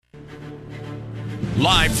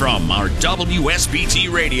Live from our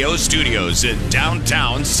WSBT radio studios in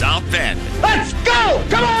downtown South Bend. Let's go!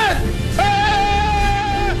 Come on!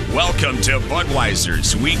 Welcome to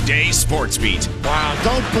Budweiser's Weekday Sportsbeat. Wow,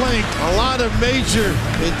 don't blink. A lot of major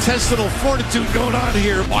intestinal fortitude going on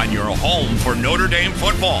here. On your home for Notre Dame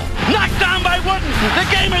football. Knocked down by Wooden. The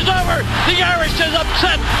game is over. The Irish is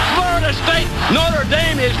upset Florida State. Notre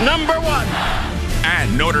Dame is number one.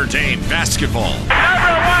 And Notre Dame basketball. Number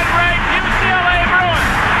one ranked UCLA Bruins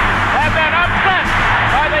have been upset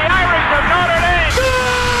by the Irish of Notre Dame.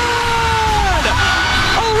 Good!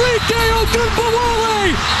 Enrique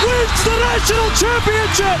Ogunbowale wins the national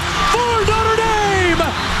championship for Notre Dame.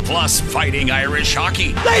 Plus fighting Irish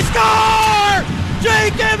hockey. They score!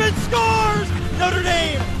 Jake Evans scores! Notre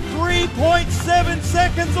Dame 3.7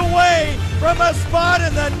 seconds away from a spot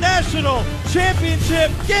in the national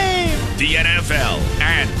championship game. The NFL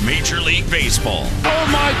and Major League Baseball. Oh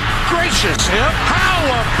my gracious! How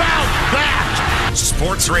about that?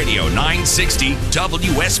 Sports Radio 960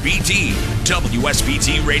 WSBT.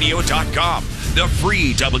 WSBTradio.com. The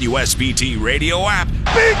free WSBT radio app.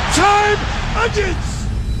 Big time onions!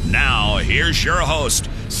 Now, here's your host,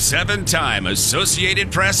 7-time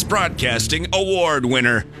Associated Press Broadcasting Award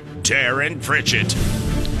winner, Darin Pritchett.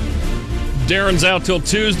 Darin's out till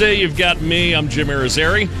Tuesday. You've got me. I'm Jim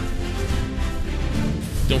Irizarry.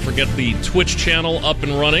 Don't forget the Twitch channel up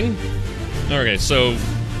and running. Okay, so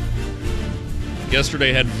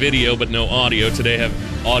yesterday had video but no audio. Today have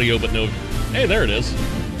audio but no... Hey, there it is.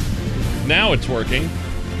 Now it's working.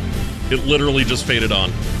 It literally just faded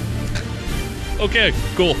on. Okay,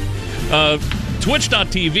 cool.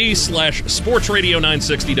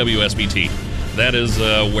 Twitch.tv/sportsradio960 WSBT. That is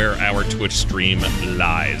where our Twitch stream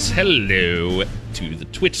lies. Hello to the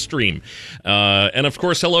Twitch stream. And, of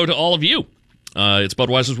course, hello to all of you. It's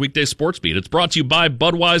Budweiser's Weekday Sportsbeat. It's brought to you by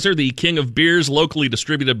Budweiser, the king of beers, locally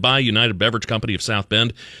distributed by United Beverage Company of South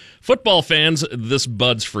Bend. Football fans, this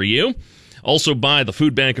Bud's for you. Also by the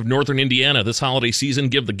Food Bank of Northern Indiana. This holiday season,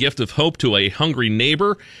 give the gift of hope to a hungry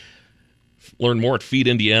neighbor. Learn more at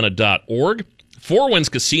feedindiana.org. Four Winds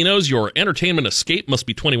Casinos, your entertainment escape must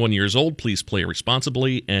be 21 years old. Please play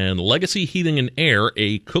responsibly. And Legacy Heating and Air,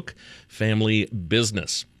 a Cook family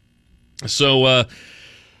business. So,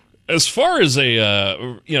 as far as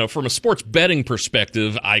from a sports betting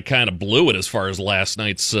perspective, I kind of blew it as far as last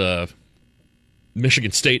night's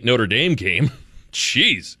Michigan State Notre Dame game.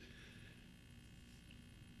 Jeez.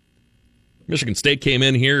 Michigan State came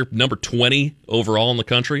in here number 20 overall in the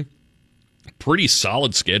country. Pretty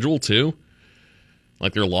solid schedule, too.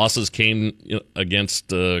 Like, their losses came against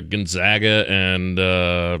Gonzaga and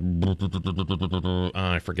I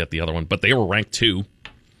forget the other one, but they were ranked 2.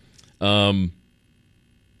 And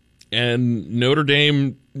Notre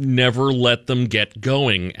Dame never let them get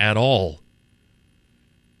going at all.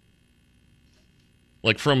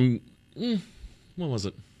 Like, from, what was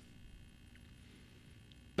it?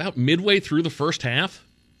 About midway through the first half.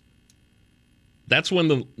 That's when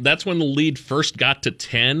the lead first got to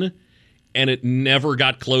 10, and it never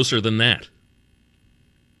got closer than that.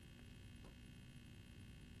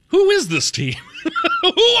 Who is this team? Who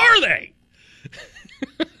are they?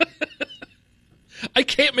 I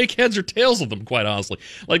can't make heads or tails of them, quite honestly.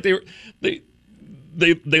 Like they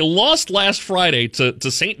lost last Friday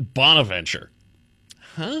to St. Bonaventure.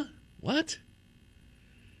 Huh? What?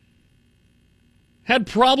 Had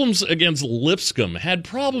problems against Lipscomb. Had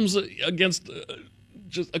problems against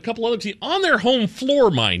just a couple other teams on their home floor,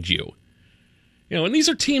 mind you. And these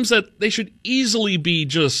are teams that they should easily be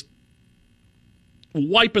just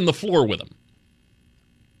wiping the floor with them.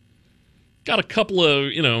 Got a couple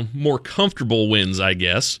of, more comfortable wins, I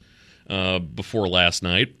guess, before last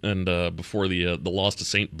night and before the loss to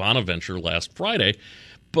St. Bonaventure last Friday.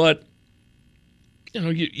 But,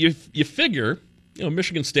 you figure,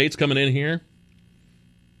 Michigan State's coming in here.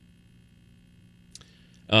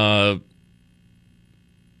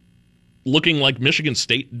 Looking like Michigan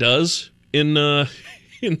State does in the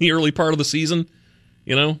early part of the season,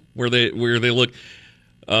 where they look,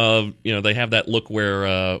 they have that look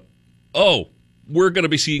where, we're going to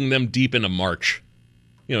be seeing them deep into March,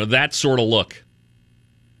 that sort of look.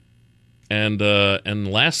 And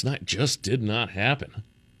last night just did not happen.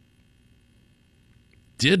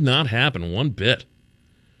 Did not happen one bit.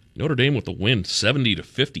 Notre Dame with the win,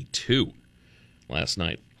 70-52 last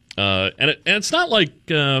night. And it's not like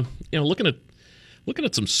looking at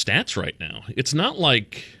some stats right now. It's not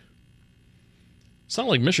like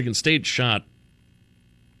Michigan State shot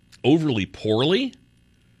overly poorly.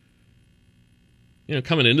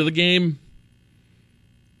 Coming into the game,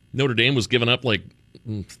 Notre Dame was giving up like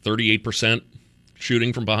 38%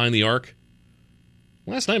 shooting from behind the arc.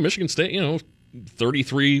 Last night, Michigan State,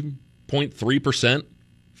 33.3%,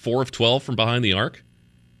 4 of 12 from behind the arc.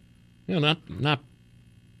 Not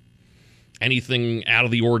anything out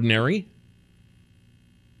of the ordinary.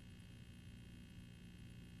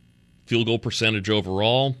 Field goal percentage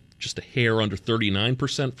overall, just a hair under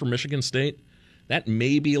 39% for Michigan State. That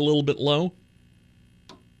may be a little bit low.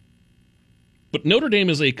 But Notre Dame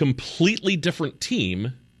is a completely different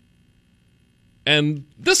team. And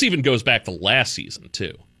this even goes back to last season,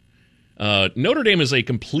 too. Notre Dame is a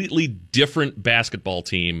completely different basketball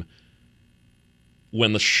team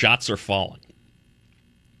when the shots are falling.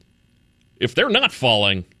 If they're not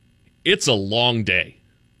falling, it's a long day.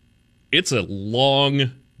 It's a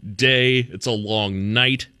long day. It's a long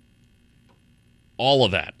night. All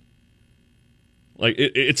of that. Like,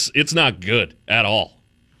 it's not good at all.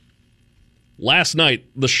 Last night,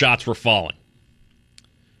 the shots were falling.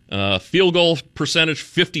 Field goal percentage,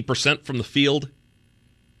 50% from the field.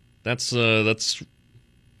 That's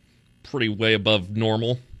pretty way above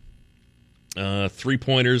normal.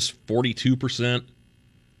 3-pointers, 42%.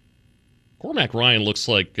 Cormac Ryan looks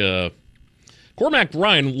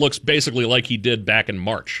basically like he did back in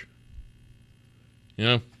March.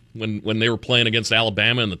 When they were playing against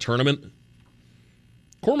Alabama in the tournament.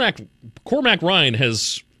 Cormac Ryan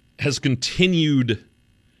has continued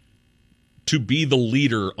to be the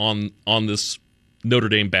leader on this Notre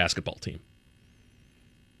Dame basketball team.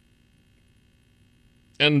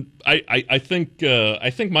 And I think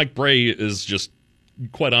Mike Bray is just,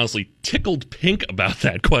 quite honestly, tickled pink about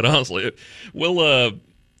that, quite honestly. We'll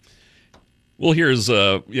hear his,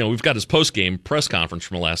 we've got his post-game press conference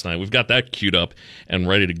from last night. We've got that queued up and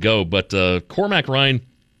ready to go. But Cormac Ryan,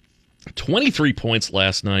 23 points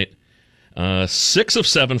last night, 6 of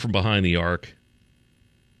 7 from behind the arc.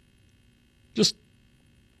 Just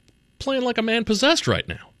playing like a man possessed right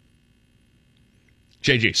now.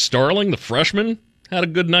 J.J. Starling, the freshman, had a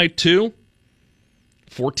good night too.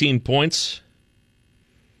 14 points.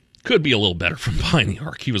 Could be a little better from behind the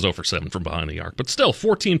arc. He was 0 for 7 from behind the arc. But still,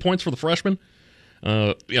 14 points for the freshman.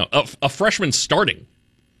 A freshman starting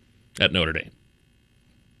at Notre Dame.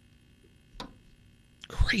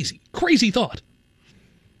 Crazy thought.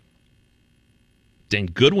 Dan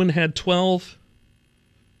Goodwin had 12.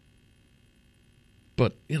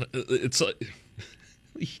 But, it's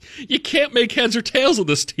you can't make heads or tails of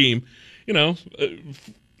this team,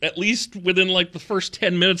 at least within like the first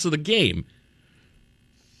 10 minutes of the game.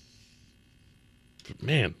 But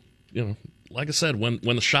man, like I said, when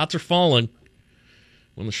the shots are falling,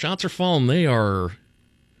 they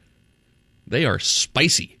are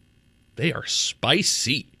spicy. They are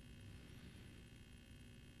spicy.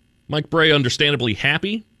 Mike Bray, understandably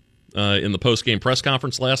happy in the post-game press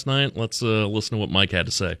conference last night. Let's listen to what Mike had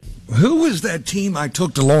to say. Who was that team I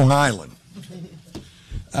took to Long Island?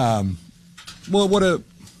 Well,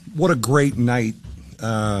 what a great night.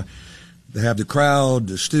 They have the crowd,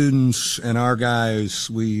 the students, and our guys.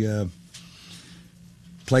 We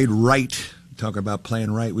played right. Talking about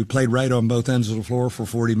playing right. We played right on both ends of the floor for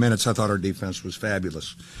 40 minutes. I thought our defense was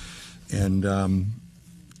fabulous. And,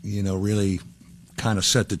 really kind of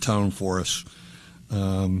set the tone for us.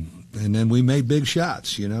 And then we made big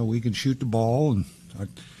shots. We can shoot the ball. And,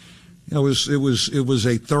 it was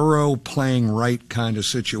a thorough playing right kind of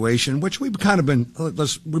situation, which we've kind of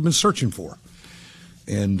we've been searching for.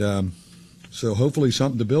 And so hopefully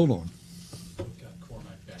something to build on. Got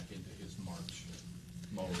Cormac back into his March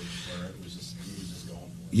mode where he was just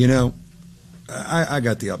going for it. I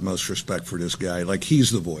got the utmost respect for this guy. Like,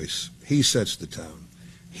 he's the voice. He sets the tone.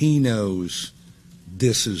 He knows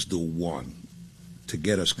this is the one to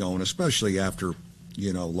get us going, especially after,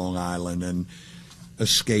 Long Island and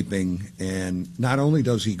escaping. And not only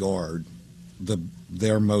does he guard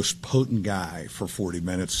their most potent guy for 40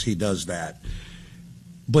 minutes, he does that.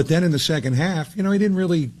 But then in the second half, he didn't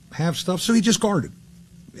really have stuff, so he just guarded.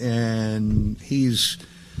 And he's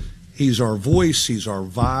our voice, he's our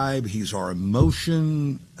vibe, he's our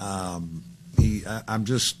emotion. He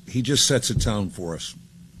just sets a tone for us.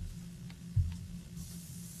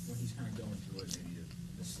 When he's kind of going through it, maybe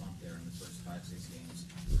the slump there in the first 5-6 games,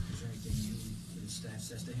 is there anything the staff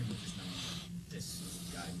says to him, or just knowing this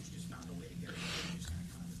guy was just not the way to get it?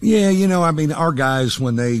 Yeah, our guys,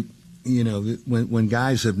 when they, when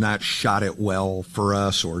guys have not shot it well for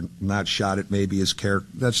us or not shot it maybe as character,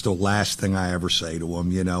 that's the last thing I ever say to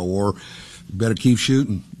them, or better keep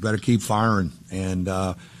shooting, better keep firing. And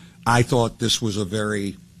I thought this was a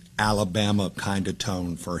very Alabama kind of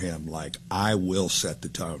tone for him. Like, I will set the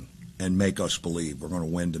tone and make us believe we're going to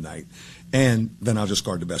win tonight. And then I'll just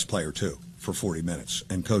guard the best player, too, for 40 minutes,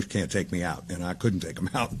 and coach can't take me out, and I couldn't take him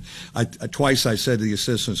out. Twice I said to the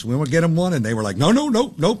assistants, we want to get him one, and they were like, no,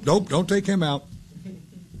 don't take him out.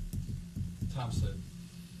 Tom said,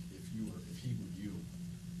 if he were you,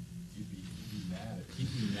 he'd be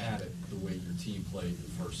mad at the way your team played the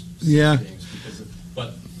first games.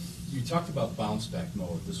 But you talked about bounce back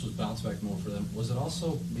mode. This was bounce back mode for them. Was it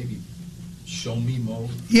also maybe show me mode?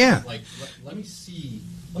 Yeah. Like, let me see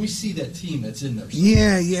that team that's in there.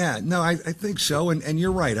 Yeah. No, I think so. And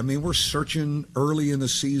you're right. I mean, we're searching early in the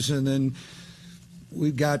season, and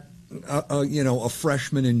we've got, a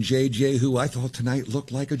freshman in JJ who I thought tonight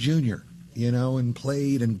looked like a junior, and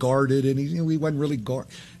played and guarded, and he wasn't really guard.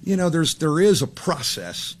 There is a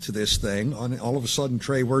process to this thing. All of a sudden,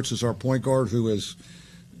 Trey Wirtz is our point guard, who is,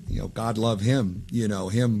 God love him,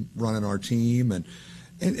 him running our team.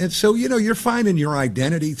 And so, you're finding your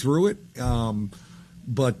identity through it.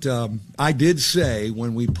 But I did say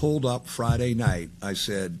when we pulled up Friday night, I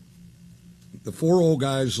said, the 4 old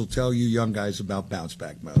guys will tell you young guys about bounce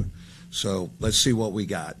back mode. So let's see what we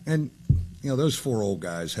got. And, those 4 old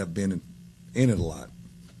guys have been in it a lot.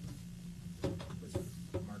 With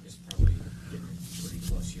Marcus probably getting pretty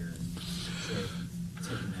close here, Trey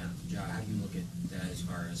taking that job, how do you look at that as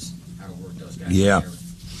far as how to work those guys? Yeah.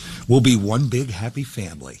 We'll be one big happy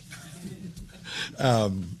family.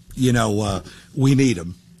 We need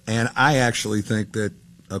them. And I actually think that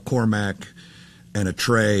a Cormac and a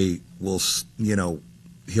Trey will,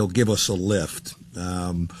 he'll give us a lift.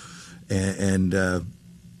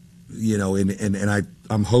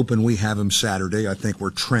 I'm hoping we have him Saturday. I think we're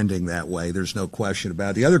trending that way. There's no question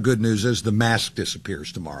about it. The other good news is the mask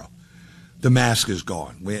disappears tomorrow. The mask is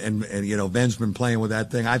gone. Ben's been playing with that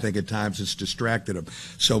thing. I think at times it's distracted him.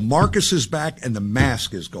 So Marcus is back and the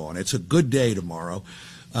mask is gone. It's a good day tomorrow.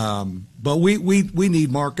 But we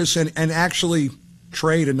need Marcus. And actually,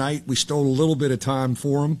 Trey tonight, we stole a little bit of time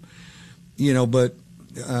for him. But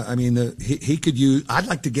he could use. I'd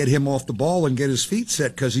like to get him off the ball and get his feet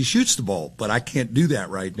set because he shoots the ball, but I can't do that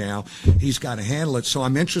right now. He's got to handle it. So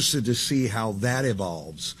I'm interested to see how that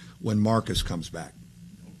evolves when Marcus comes back.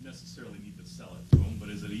 You don't necessarily need to sell it to him, but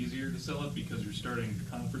is it easier to sell it because you're starting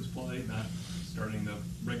conference play, not starting the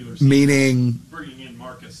regular season? Meaning bringing in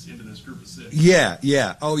Marcus into this group of 6. Yeah.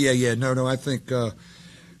 Oh yeah. No. I think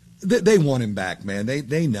they want him back, man.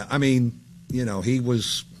 They know. I mean, he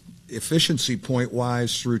was. Efficiency point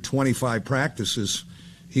wise through 25 practices,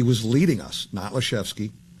 he was leading us. Not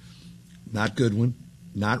Leshevsky, not Goodwin,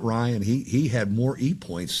 not Ryan. He had more E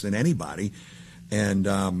points than anybody, and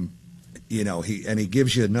he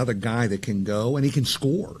gives you another guy that can go and he can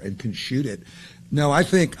score and can shoot it. No, I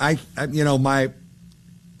think as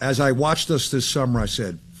I watched us this summer, I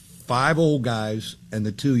said 5 old guys and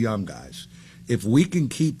the 2 young guys. If we can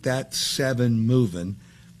keep that 7 moving,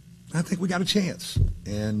 I think we got a chance.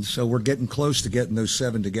 And so we're getting close to getting those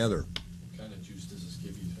 7 together. What kind of juice does this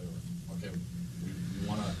give you to, okay, we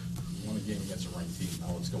won a game against the right team.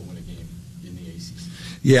 Now let's go win a game in the ACC.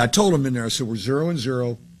 Yeah, I told him in there, I said, we're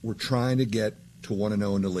 0-0. We're trying to get to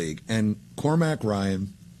 1-0 in the league. And Cormac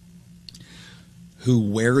Ryan, who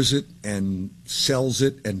wears it and sells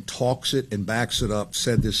it and talks it and backs it up,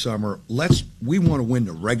 said this summer, we want to win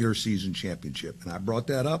the regular season championship. And I brought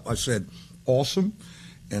that up. I said, awesome.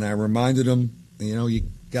 And I reminded him, you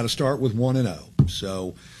got to start with 1-0.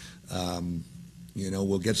 So,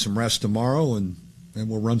 we'll get some rest tomorrow and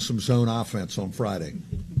we'll run some zone offense on Friday.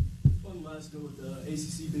 One last note with the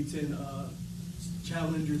ACC Big Ten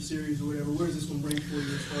Challenger Series or whatever. Where does this one rank for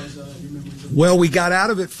you as far as your memories of? Well, we got out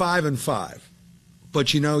of it 5-5.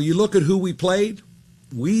 But, you look at who we played.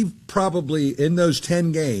 We probably, in those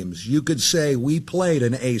 10 games, you could say we played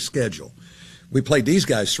an A schedule. We played these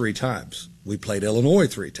guys 3 times. We played Illinois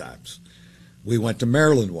 3 times. We went to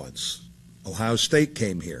Maryland once. Ohio State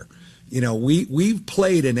came here. We've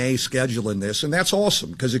played an A schedule in this, and that's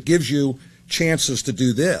awesome because it gives you chances to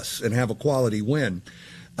do this and have a quality win.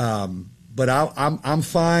 But I'm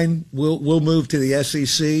fine. We'll move to the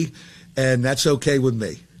SEC, and that's okay with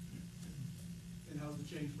me. And how's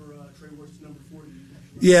the change for Trey Wirtz to number 40?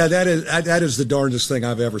 Yeah, that is the darndest thing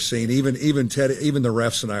I've ever seen. Even Ted, even the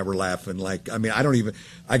refs and I were laughing. I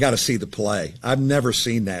got to see the play. I've never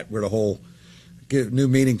seen that where the whole give new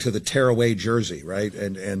meaning to the tearaway jersey, right?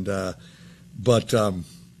 But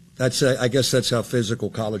I guess that's how physical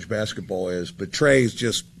college basketball is. But Trey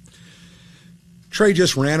just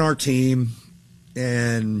ran our team,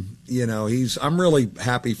 and I'm really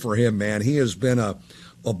happy for him, man. He has been a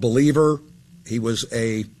believer. He was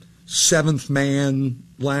a 7th man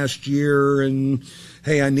last year, and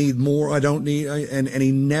hey, I need more. I don't need, and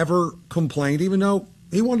he never complained, even though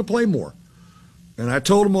he wanted to play more. And I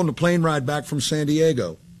told him on the plane ride back from San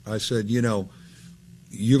Diego, I said, you're going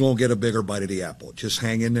to get a bigger bite of the apple. Just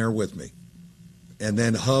hang in there with me. And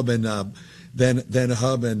then Hub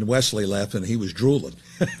and Wesley left, and he was drooling.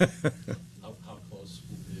 How close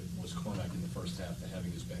was Cormac in the first half to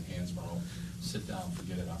having his Ben Hansborough sit down,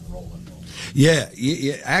 forget it, I'm rolling? Yeah.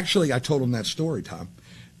 Actually, I told him that story, Tom.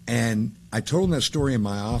 And I told him that story in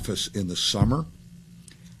my office in the summer.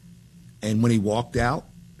 And when he walked out,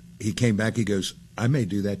 he came back, he goes, I may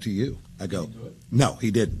do that to you. I go, no,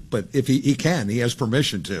 he didn't. But if he can, he has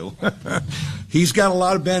permission to. He's got a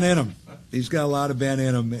lot of Ben in him.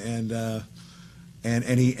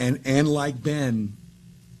 And like Ben,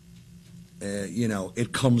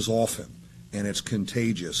 it comes off him, and it's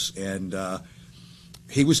contagious. And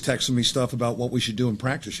he was texting me stuff about what we should do in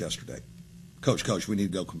practice yesterday. Coach, we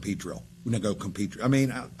need to go compete drill. We need to go compete drill. I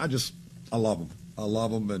mean, I love him. I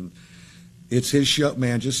love him, and it's his show,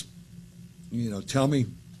 man. Just, tell me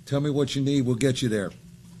what you need. We'll get you there.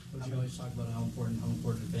 You always talk about how important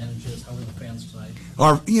advantage is. How are the fans side?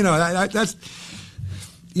 That's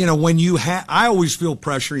when you have. I always feel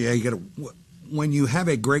pressure. Yeah, you got to. When you have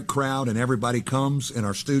a great crowd and everybody comes, and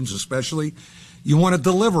our students especially, you want to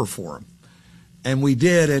deliver for them, and we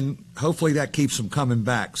did, and hopefully that keeps them coming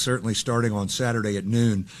back. Certainly starting on Saturday at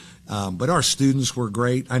noon. But our students were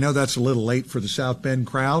great. I know that's a little late for the South Bend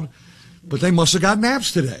crowd, but they must have got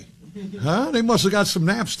naps today. Huh? They must have got some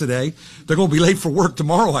naps today. They're going to be late for work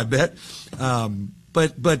tomorrow, I bet.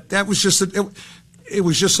 But that was just it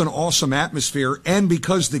was just an awesome atmosphere. And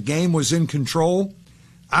because the game was in control,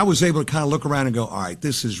 I was able to kind of look around and go, all right,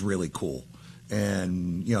 this is really cool.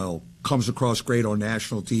 And, comes across great on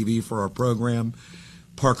national TV for our program.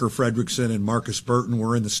 Parker Fredrickson and Marcus Burton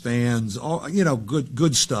were in the stands. All,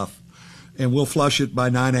 good stuff. And we'll flush it by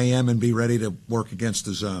 9 a.m. and be ready to work against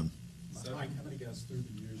the zone. How many guys through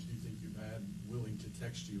the years do you think you've had willing to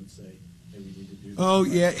text you and say, hey, we need to do this? Oh,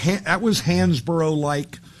 yeah. That was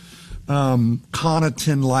Hansborough-like,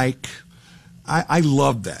 Connaughton-like. I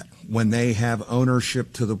love that when they have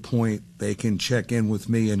ownership to the point they can check in with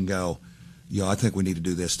me and go, I think we need to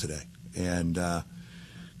do this today. And I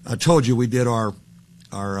told you we did our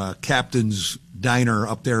captain's diner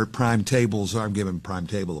up there at Prime Tables. I'm giving Prime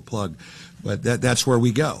Table a plug, but that's where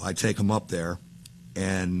we go. I take them up there,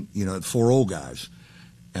 and 4 old guys,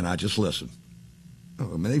 and I just listen. I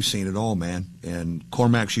mean, they've seen it all, man. And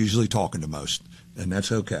Cormac's usually talking to most, and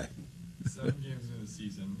that's okay. 7 games in the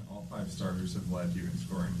season, all 5 starters have led you in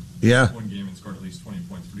scoring. Yeah. 1 game and scored at least 20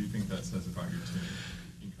 points. What do you think that says about your team?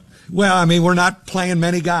 Well, I mean, we're not playing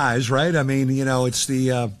many guys, right? I mean, it's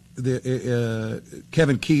the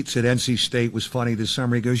Kevin Keats at NC State was funny this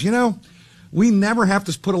summer. He goes, we never have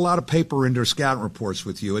to put a lot of paper into our scouting reports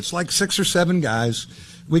with you. It's like 6 or 7 guys.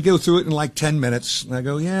 We go through it in like 10 minutes. And I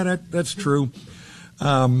go, yeah, that's true.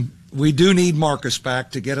 We do need Marcus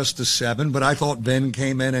back to get us to 7, but I thought Ben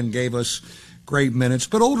came in and gave us great minutes.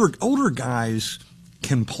 But older guys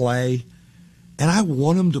can play, and I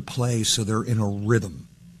want them to play so they're in a rhythm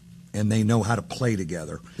and they know how to play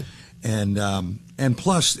together. And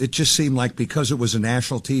plus, it just seemed like because it was a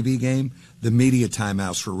national TV game, the media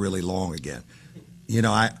timeouts were really long again.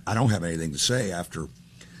 I don't have anything to say after.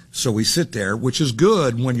 So we sit there, which is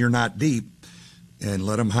good when you're not deep, and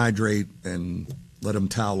let them hydrate and let them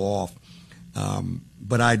towel off.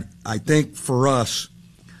 But I think for us,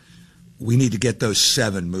 we need to get those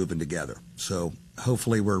 7 moving together. So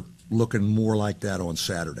hopefully we're looking more like that on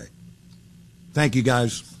Saturday. Thank you,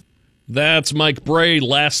 guys. That's Mike Bray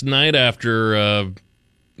last night after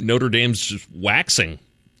Notre Dame's just waxing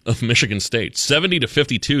of Michigan State,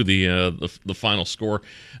 70-52. The final score.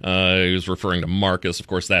 He was referring to Marcus. Of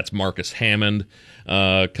course, that's Marcus Hammond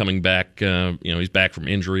coming back. He's back from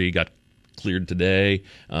injury. He got cleared today.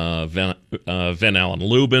 Van Allen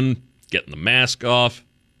Lubin getting the mask off.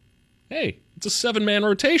 Hey, it's a 7-man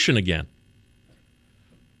rotation again.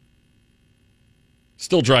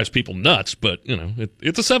 Still drives people nuts, but,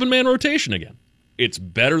 it's a 7-man rotation again. It's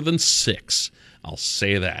better than 6. I'll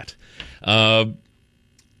say that.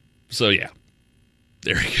 So, yeah.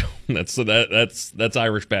 There you go. That's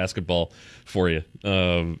Irish basketball for you.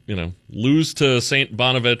 Lose to St.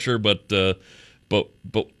 Bonaventure, but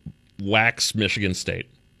wax Michigan State.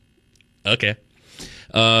 Okay.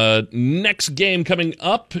 Next game coming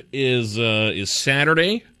up is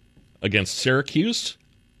Saturday against Syracuse.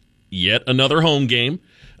 Yet another home game.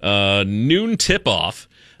 Noon tip-off.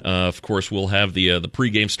 Of course, we'll have the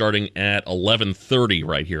pregame starting at 11:30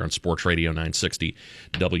 right here on Sports Radio 960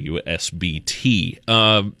 WSBT.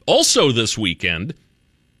 Also this weekend,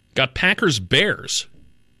 got Packers-Bears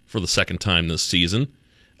for the second time this season.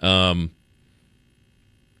 Not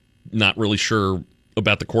really sure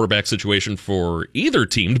about the quarterback situation for either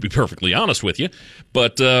team, to be perfectly honest with you.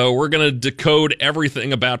 But we're going to decode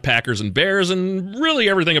everything about Packers and Bears and really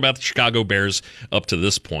everything about the Chicago Bears up to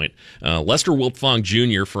this point. Lester Wiltfong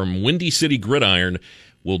Jr. from Windy City Gridiron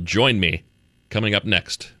will join me coming up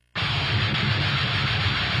next.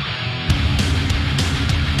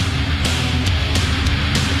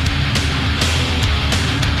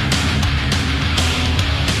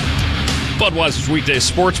 Budweiser's Weekday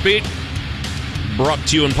Sportsbeat, brought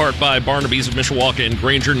to you in part by Barnaby's of Mishawaka and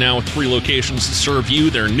Granger, now with 3 locations to serve you.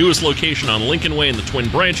 Their newest location on Lincoln Way in the Twin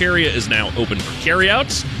Branch area is now open for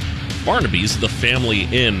carryouts. Barnaby's, the family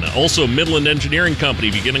inn. Also, Midland Engineering Company,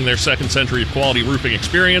 beginning their second century of quality roofing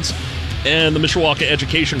experience. And the Mishawaka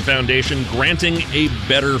Education Foundation, granting a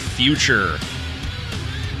better future.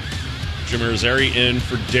 Jim Irizarry in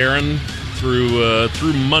for Darin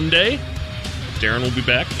through Monday. Darin will be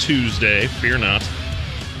back Tuesday, fear not.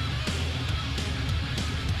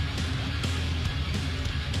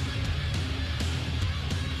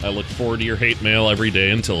 I look forward to your hate mail every day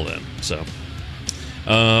until then. So,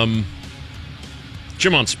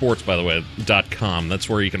 JimOnSports, by the way, .com. That's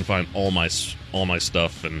where you can find all my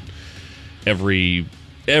stuff and every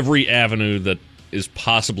avenue that is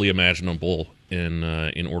possibly imaginable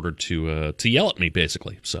in order to yell at me,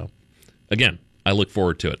 basically. So, again, I look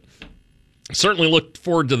forward to it. Certainly looked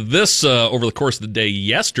forward to this over the course of the day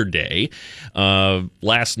yesterday.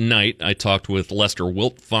 Last night, I talked with Lester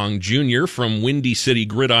Wiltfong Jr. from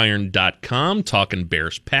WindyCityGridiron.com, talking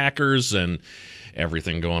Bears-Packers and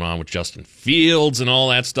everything going on with Justin Fields and all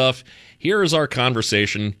that stuff. Here is our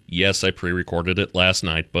conversation. Yes, I pre-recorded it last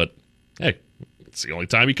night, but hey, it's the only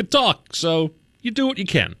time you could talk, so you do what you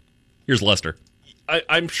can. Here's Lester.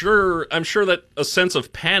 I'm sure that a sense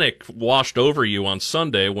of panic washed over you on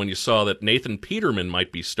Sunday when you saw that Nathan Peterman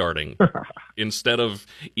might be starting instead of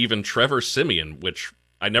even Trevor Siemian, which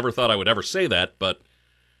I never thought I would ever say that, but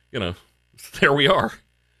there we are.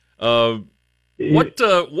 What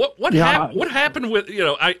happened with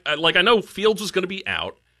I know Fields was going to be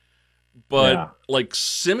out, but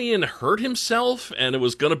Siemian hurt himself and it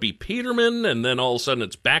was going to be Peterman, and then all of a sudden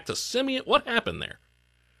it's back to Siemian. What happened there?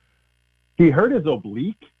 He hurt his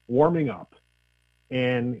oblique warming up,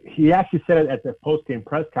 and he actually said it at the post-game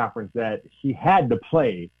press conference that he had to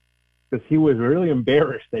play because he was really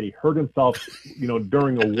embarrassed that he hurt himself,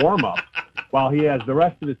 during a warm-up while he has the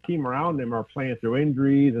rest of his team around him are playing through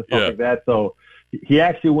injuries and stuff like that. So he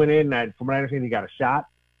actually went in, and from what I understand, he got a shot,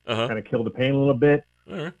 kind of killed the pain a little bit,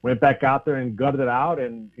 went back out there and gutted it out,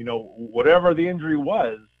 and, whatever the injury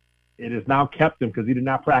was, it has now kept him because he did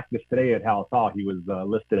not practice today at Hallis Hall. He was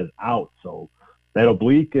listed as out. So that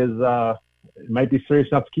oblique it might be serious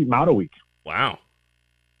enough to keep him out a week. Wow.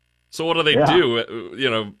 So what do they do?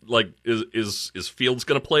 Is Fields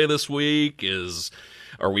going to play this week?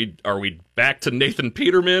 Are we back to Nathan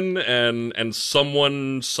Peterman and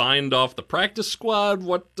someone signed off the practice squad?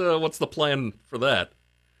 What's the plan for that?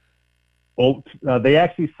 Well, they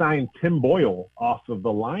actually signed Tim Boyle off of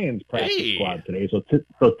the Lions practice squad today. So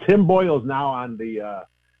Tim Boyle is now on the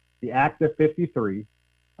active 53.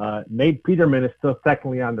 Nate Peterman is still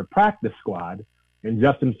technically on the practice squad, and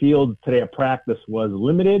Justin Fields today at practice was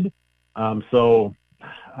limited. So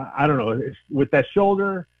I don't know. With that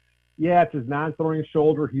shoulder, it's his non-throwing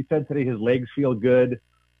shoulder. He said today his legs feel good.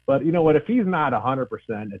 But you know what? If he's not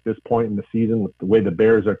 100% at this point in the season with the way the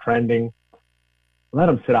Bears are trending, let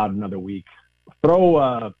him sit out another week.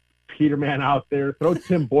 Throw Peterman out there. Throw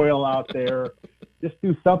Tim Boyle out there. Just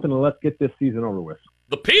do something and let's get this season over with.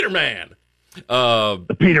 The Peterman.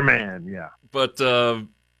 The Peterman, yeah. But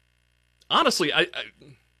honestly,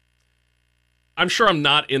 I'm sure I'm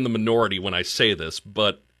not in the minority when I say this,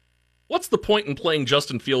 but what's the point in playing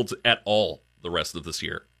Justin Fields at all the rest of this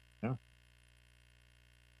year?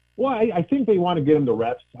 Well, I think they want to get him the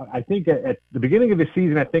reps. I think at the beginning of the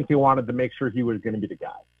season, I think they wanted to make sure he was going to be the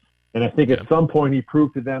guy. And I think at some point he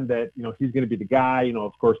proved to them that, he's going to be the guy.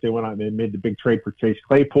 Of course, they went out and they made the big trade for Chase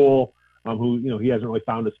Claypool, who, he hasn't really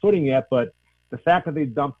found his footing yet. But the fact that they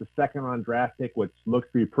dumped the second-round draft pick, which looks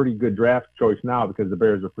to be a pretty good draft choice now because the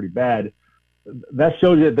Bears are pretty bad, that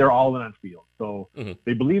shows you that they're all in on Fields. So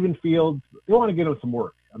they believe in Fields. They want to get him some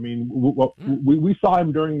work. I mean, we saw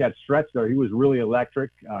him during that stretch there. He was really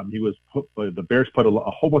electric. The Bears put a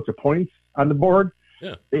whole bunch of points on the board.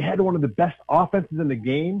 Yeah. They had one of the best offenses in the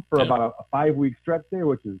game for about a 5-week stretch there,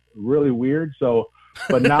 which is really weird. So,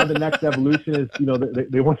 but now the next evolution is,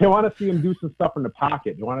 they want to see him do some stuff in the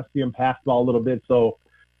pocket. They want to see him pass the ball a little bit. So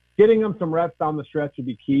getting him some reps down the stretch would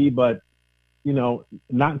be key, but, not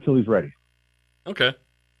until he's ready. Okay.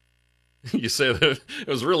 You say that it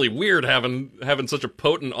was really weird having such a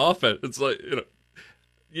potent offense. It's like,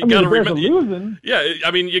 you got to remember. Losing. Yeah,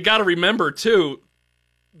 I mean, you got to remember too.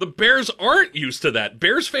 The Bears aren't used to that.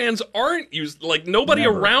 Bears fans aren't used. Like nobody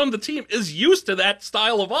around the team is used to that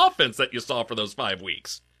style of offense that you saw for those 5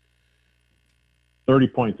 weeks. 30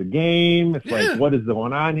 points a game. It's like, what is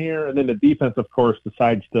going on here? And then the defense, of course,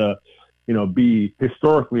 decides to, be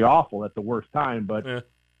historically awful at the worst time. But,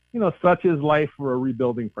 such is life for a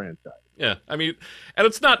rebuilding franchise. Yeah, I mean, and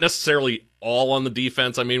it's not necessarily all on the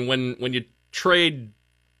defense. I mean, when you trade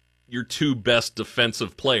your 2 best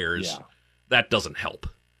defensive players, that doesn't help.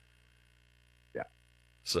 Yeah.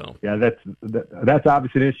 So. Yeah, that's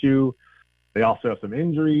obviously an issue. They also have some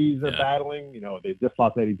injuries they're battling. They just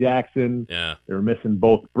lost Eddie Jackson. Yeah. They were missing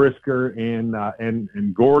both Brisker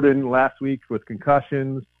and Gordon last week with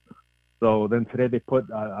concussions. So then today they put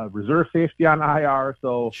a reserve safety on IR.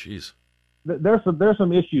 So jeez, there's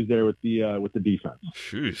some issues there with the defense.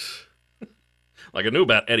 Jeez. Like I knew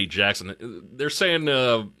about Eddie Jackson. They're saying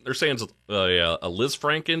it's a Liz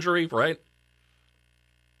Frank injury, right?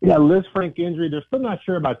 Yeah, Liz Frank injury. They're still not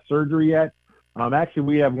sure about surgery yet. Actually,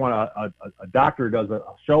 we have a doctor does a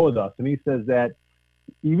show with us, and he says that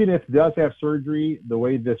even if he does have surgery, the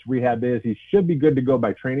way this rehab is, he should be good to go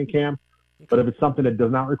by training camp. Okay. But if it's something that does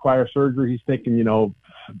not require surgery, he's thinking,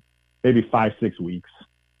 maybe 5-6 weeks.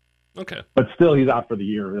 Okay. But still, he's out for the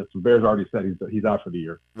year. The Bears already said he's out for the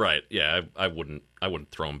year. Right. Yeah, I wouldn't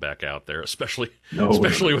throw him back out there, especially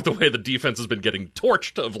with the way the defense has been getting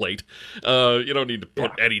torched of late. You don't need to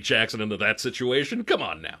put Eddie Jackson into that situation. Come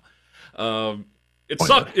on now.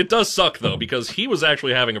 It does suck though, because he was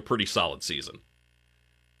actually having a pretty solid season.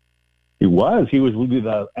 He was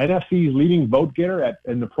the NFC's leading vote getter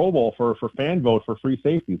in the Pro Bowl for fan vote for free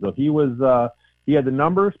safety. So he had the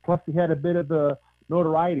numbers, plus he had a bit of the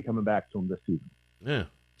notoriety coming back to him this season. Yeah,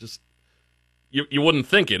 just you wouldn't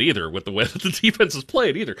think it either with the way that the defense has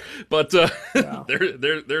played either. But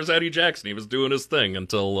there's Eddie Jackson. He was doing his thing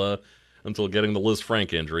until getting the Liz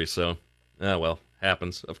Frank injury. So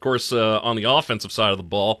happens. Of course, on the offensive side of the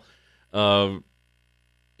ball, kind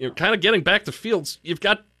of getting back to Fields, you've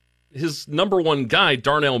got his number one guy,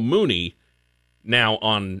 Darnell Mooney, now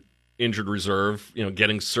on injured reserve,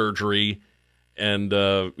 getting surgery, and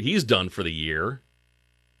he's done for the year.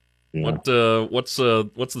 Yeah. What's the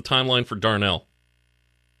timeline for Darnell?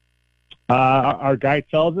 Our guy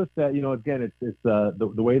tells us that, again, it's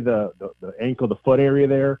the way the ankle, the foot area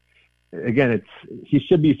there. Again, he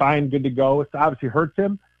should be fine, good to go. It obviously hurts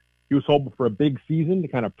him. He was hoping for a big season to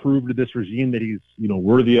kind of prove to this regime that he's,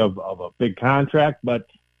 worthy of a big contract. But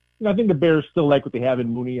I think the Bears still like what they have in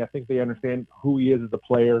Mooney. I think they understand who he is as a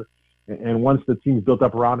player. And once the team's built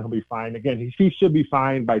up around him, he'll be fine. Again, he should be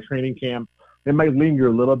fine by training camp. It might linger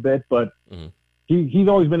a little bit, but he's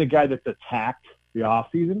always been a guy that's attacked the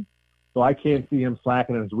offseason. So I can't see him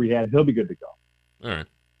slacking in his rehab. He'll be good to go. All right.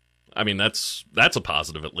 I mean, that's a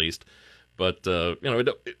positive at least. But, I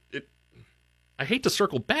hate to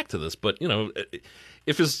circle back to this, but,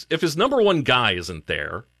 if his number one guy isn't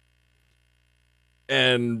there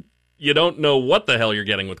and you don't know what the hell you're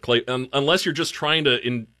getting with Clay, unless you're just trying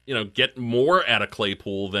to, get more out of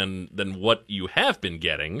Claypool than what you have been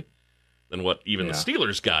getting, than what even the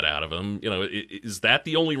Steelers got out of him, is that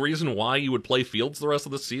the only reason why you would play Fields the rest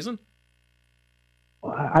of the season?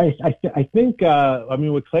 I think,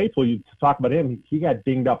 with Claypool, you talk about him, he got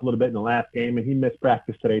dinged up a little bit in the last game, and he missed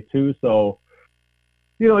practice today too. So,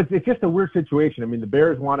 it's just a weird situation. I mean, the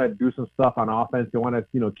Bears want to do some stuff on offense. They want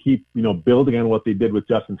to, keep, building on what they did with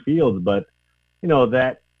Justin Fields. But,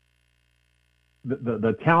 that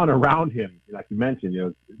the talent around him, like you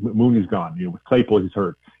mentioned, Mooney's gone. With Claypool, he's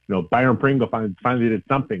hurt. Byron Pringle finally did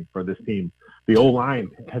something for this team. The O-line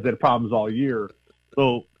has had problems all year.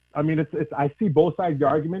 So, I mean, I see both sides of the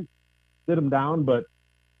argument. Sit him down, but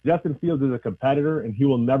Justin Fields is a competitor, and he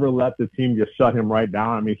will never let the team just shut him right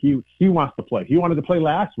down. I mean, he wants to play. He wanted to play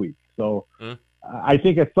last week. So I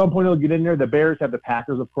think at some point he'll get in there. The Bears have the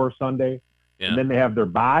Packers, of course, Sunday, and then they have their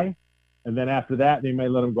bye. And then after that, they may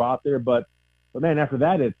let him go out there. But then after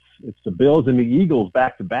that, it's the Bills and the Eagles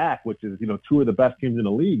back-to-back, which is, two of the best teams in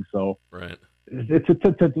the league. So it's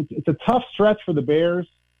a tough stretch for the Bears.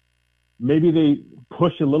 Maybe they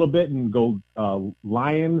push a little bit and go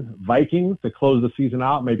Lions, Vikings to close the season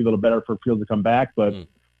out. Maybe a little better for Fields to come back. But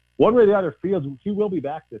one way or the other, Fields, he will be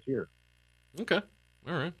back this year. Okay.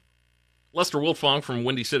 All right. Lester Wiltfong from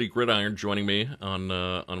Windy City Gridiron joining me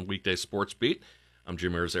on Weekday Sportsbeat. I'm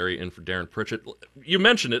Jim Irizarry in for Darin Pritchett. You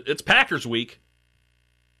mentioned it. It's Packers week.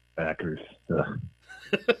 Packers. The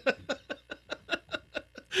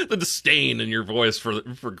disdain in your voice for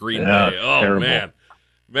Green Bay. Oh, terrible.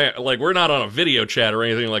 Man, like we're not on a video chat or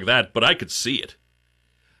anything like that, but I could see it.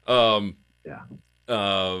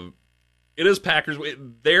 It is Packers.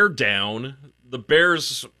 They're down. The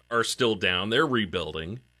Bears are still down. They're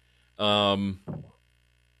rebuilding. What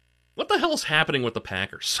the hell is happening with the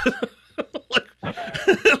Packers? like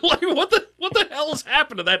what the hell has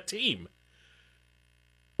happened to that team?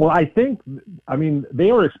 Well, I mean,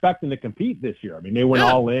 they were expecting to compete this year. I mean, they went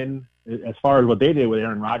all in as far as what they did with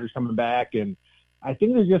Aaron Rodgers coming back. And I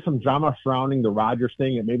think there's just some drama surrounding the Rodgers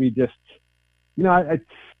thing. And maybe just, I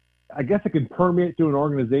guess it can permeate through an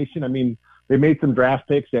organization. I mean, they made some draft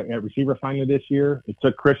picks at receiver finally this year. It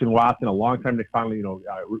took Christian Watson a long time to finally,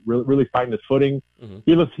 really find his footing. Mm-hmm.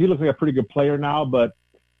 He looks like a pretty good player now, but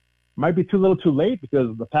might be too little too late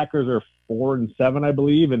because the Packers are 4-7, I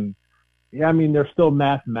believe. And yeah, I mean, they're still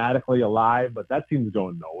mathematically alive, but that team's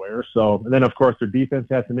going nowhere. So, and then of course their defense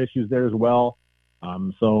has some issues there as well.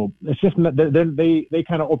 So it's just, they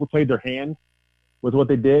kind of overplayed their hand with what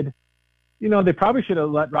they did. They probably should have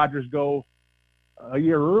let Rodgers go a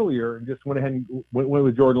year earlier and just went ahead and went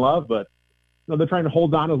with Jordan Love, but they're trying to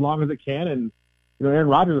hold on as long as it can. And, Aaron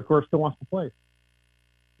Rodgers, of course, still wants to play.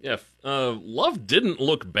 Yeah. Love didn't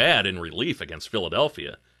look bad in relief against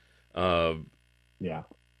Philadelphia. Yeah.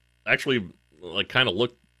 Actually, kind of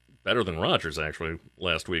looked better than Rodgers actually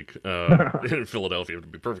last week in Philadelphia, to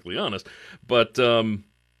be perfectly honest. But how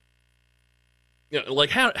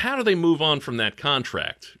do they move on from that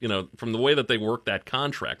contract? From the way that they worked that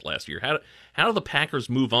contract last year. How do the Packers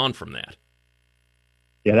move on from that?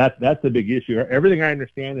 Yeah, that's the big issue. Everything I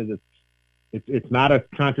understand is it's not a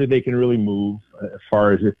contract they can really move as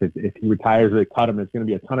far as if he retires or they cut him. It's going to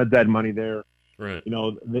be a ton of dead money there. Right.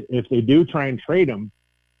 If they do try and trade him,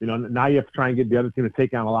 now you have to try and get the other team to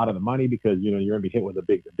take on a lot of the money because, you're going to be hit with a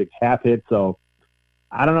big cap hit. So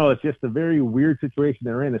I don't know. It's just a very weird situation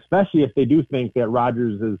they're in, especially if they do think that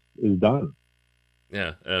Rodgers is done.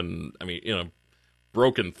 Yeah. And I mean,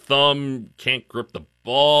 broken thumb, can't grip the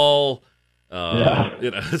ball.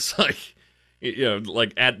 It's like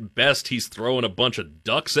at best he's throwing a bunch of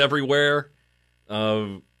ducks everywhere.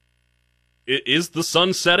 Is the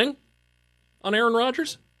sun setting on Aaron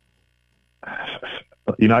Rodgers?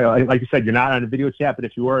 Like you said, you're not on a video chat, but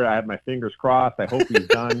if you were, I have my fingers crossed. I hope he's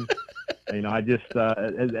done. I just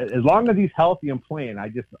as long as he's healthy and playing,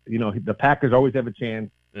 the Packers always have a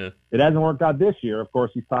chance. Yeah. It hasn't worked out this year. Of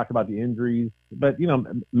course, he's talked about the injuries, but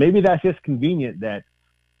maybe that's just convenient that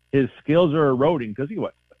his skills are eroding because he's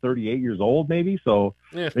 38 years old, maybe. So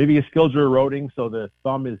maybe his skills are eroding. So the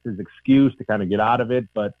thumb is his excuse to kind of get out of it.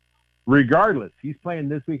 But regardless, he's playing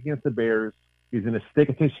this week against the Bears. He's going to stick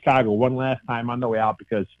it to Chicago one last time on the way out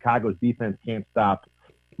because Chicago's defense can't stop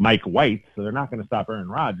Mike White, so they're not going to stop Aaron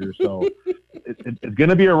Rodgers. So it's going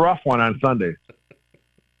to be a rough one on Sunday.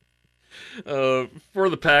 For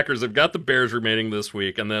the Packers, they've got the Bears remaining this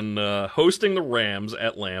week, and then hosting the Rams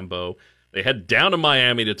at Lambeau. They head down to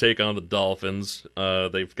Miami to take on the Dolphins.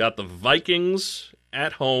 They've got the Vikings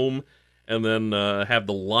at home, and then have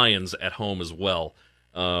the Lions at home as well.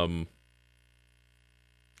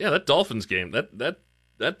 Yeah, that Dolphins game,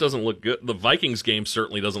 that doesn't look good. The Vikings game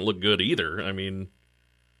certainly doesn't look good either. I mean,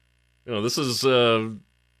 this is,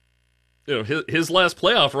 his last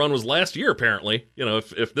playoff run was last year, apparently,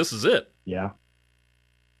 if this is it. Yeah.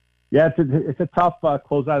 Yeah, it's a tough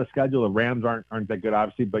close out of schedule. The Rams aren't that good,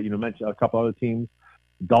 obviously, but, mentioned a couple other teams.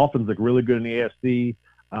 Dolphins look really good in the AFC.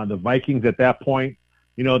 The Vikings at that point,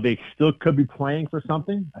 they still could be playing for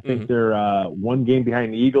something. I think they're one game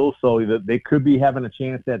behind the Eagles, so they could be having a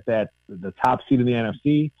chance at the top seed in the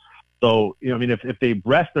NFC. So, if they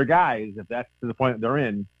rest their guys, if that's to the point that they're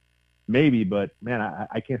in, maybe. But, man,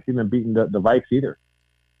 I can't see them beating the Vikes either.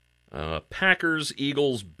 Packers,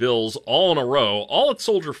 Eagles, Bills, all in a row, all at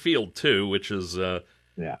Soldier Field, too, which is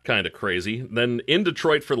kind of crazy. Then in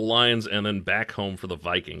Detroit for the Lions, and then back home for the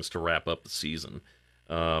Vikings to wrap up the season.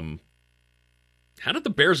 How did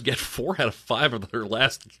the Bears get 4 out of 5 of their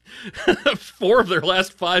last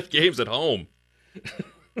 5 games at home?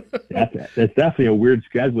 That's definitely a weird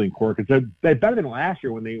scheduling quirk. They're better than last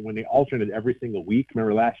year when they alternated every single week.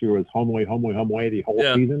 Remember last year was home away the whole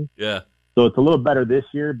season. Yeah. So it's a little better this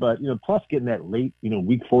year, but plus getting that late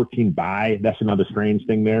week 14 bye, that's another strange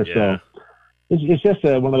thing there. Yeah. So it's just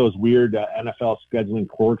one of those weird NFL scheduling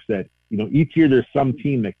quirks that each year there's some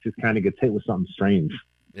team that just kind of gets hit with something strange.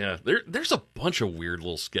 Yeah, there's a bunch of weird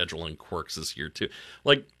little scheduling quirks this year, too.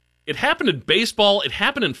 Like, it happened in baseball, it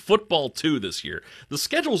happened in football, too, this year. The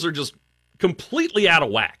schedules are just completely out of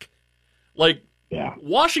whack. Like,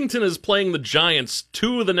 Washington is playing the Giants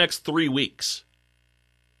 2 of the next 3 weeks.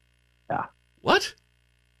 Yeah. What?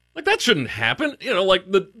 Like, that shouldn't happen.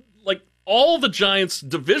 All the Giants'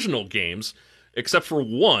 divisional games, except for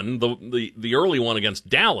one, the early one against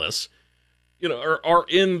Dallas, are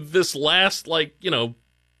in this last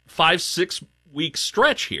 5-6 week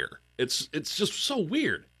stretch here. It's just so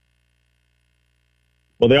weird.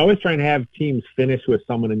 Well, they always try and have teams finish with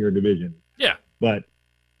someone in your division. Yeah. But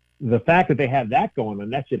the fact that they have that going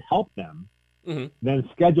on, that should help them. Mm-hmm. Then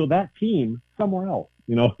schedule that team somewhere else,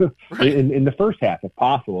 right. in the first half if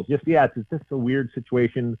possible. It's just a weird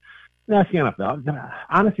situation. That's the NFL.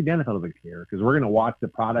 Honestly, the NFL doesn't care because we're going to watch the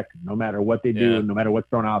product no matter what they do, no matter what's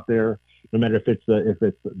thrown out there, no matter if it's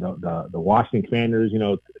the Washington Commanders.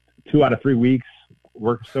 2 out of 3 weeks,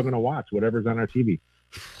 we're still going to watch whatever's on our TV.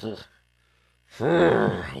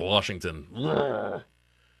 Washington.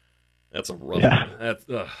 That's a rough. Yeah. That's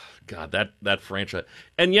God. That franchise,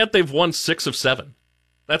 and yet they've won 6 of 7.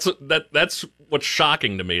 That's what's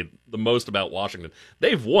shocking to me the most about Washington.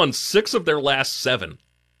 They've won 6 of their last 7.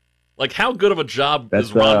 Like, how good of a job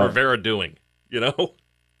is Ron Rivera doing?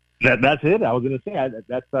 That's it. I was going to say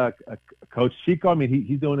that's Coach Chico. I mean,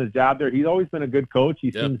 he's doing his job there. He's always been a good coach.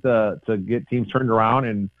 He seems to get teams turned around,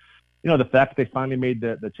 and the fact that they finally made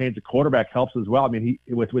the change of quarterback helps as well. I mean,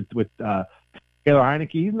 he with Taylor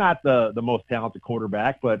Heineke, he's not the most talented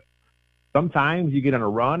quarterback, but sometimes you get on a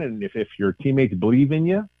run, and if your teammates believe in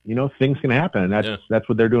you, things can happen. And that's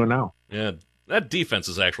what they're doing now. Yeah. That defense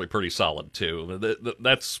is actually pretty solid, too.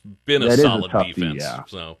 That's been a solid defense.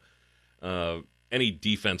 So any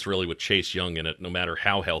defense really with Chase Young in it, no matter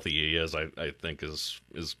how healthy he is, I think is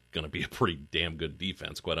going to be a pretty damn good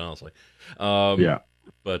defense, quite honestly.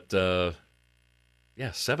 But 7-5,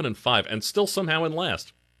 and still somehow in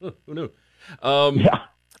last. Who knew?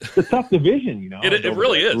 It's a tough division, It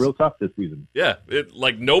really is. Real tough this season. Yeah,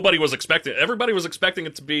 nobody was expecting. Everybody was expecting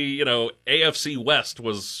it to be, AFC West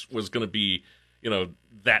was going to be,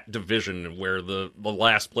 that division where the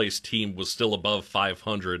last place team was still above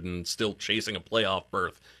 500 and still chasing a playoff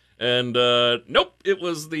berth. And nope, it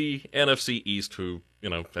was the NFC East who,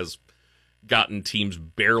 has gotten teams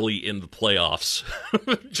barely in the playoffs.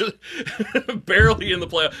 Just barely in the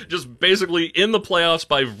playoffs. Just basically in the playoffs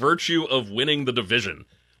by virtue of winning the division.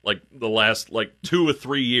 The last 2 or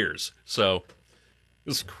 3 years. So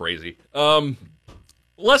this is crazy.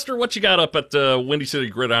 Lester, what you got up at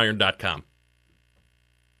WindyCityGridiron.com?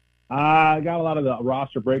 I got a lot of the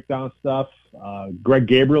roster breakdown stuff. Greg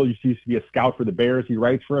Gabriel used to be a scout for the Bears. He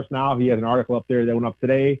writes for us now. He has an article up there that went up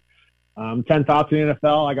today. 10 thoughts in the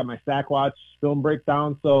NFL. I got my Sack Watch film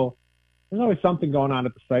breakdown. So there's always something going on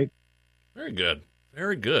at the site. Very good.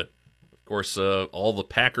 Very good. Of course, all the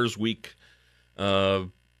Packers week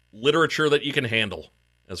literature that you can handle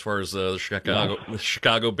as far as the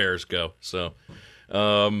Chicago Bears go. So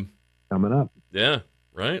coming up. Yeah,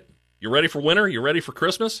 right. You ready for winter? You ready for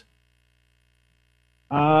Christmas?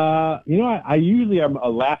 I usually am a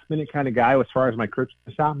last minute kind of guy as far as my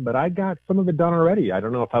Christmas shopping, but I got some of it done already. I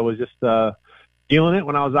don't know if I was just feeling it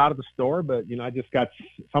when I was out of the store, but I just got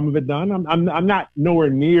some of it done. I'm not nowhere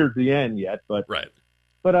near the end yet, but right.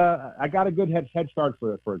 But I got a good head start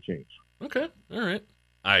for a change. Okay, all right.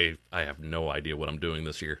 I have no idea what I'm doing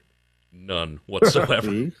this year. None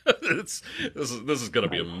whatsoever. This is going to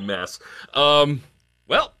be a mess.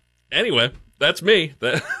 Well, anyway, that's me.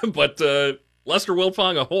 But Lester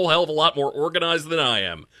Wiltfong, a whole hell of a lot more organized than I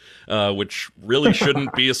am, which really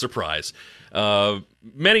shouldn't be a surprise.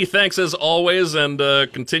 Many thanks as always, and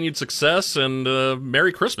continued success, and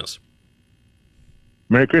Merry Christmas.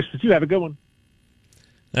 Merry Christmas. You have a good one.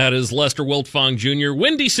 That is Lester Wiltfong Jr.,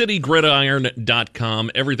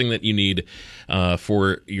 WindyCityGridiron.com. Everything that you need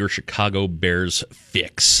for your Chicago Bears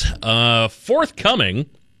fix. Forthcoming,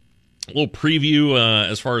 a little preview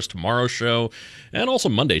as far as tomorrow's show, and also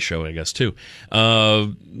Monday's show, I guess, too.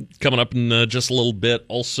 Coming up in just a little bit.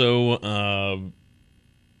 Also,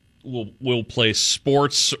 we'll play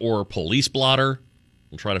sports or police blotter.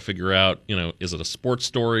 We'll try to figure out, is it a sports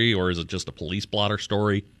story or is it just a police blotter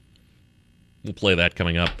story? We'll play that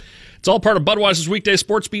coming up. It's all part of Budweiser's Weekday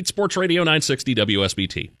Sportsbeat, Sports Radio 960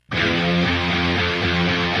 WSBT.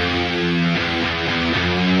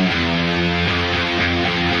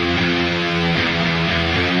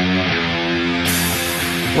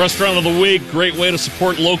 Restaurant of the Week, great way to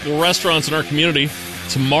support local restaurants in our community.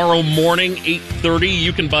 Tomorrow morning, 8:30,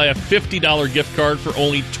 you can buy a $50 gift card for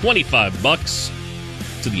only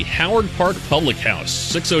 $25 to the Howard Park Public House,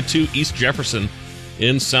 602 East Jefferson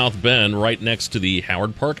in South Bend, right next to the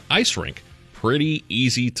Howard Park Ice Rink. Pretty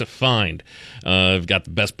easy to find. They've got the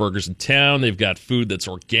best burgers in town. They've got food that's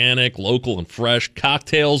organic, local, and fresh.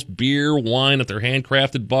 Cocktails, beer, wine at their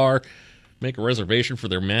handcrafted bar. Make a reservation for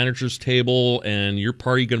their manager's table, and your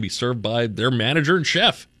party going to be served by their manager and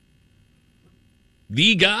chef.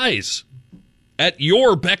 The guys at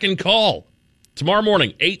your beck and call Tomorrow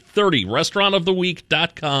morning, 8:30,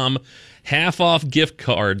 restaurantoftheweek.com, half-off gift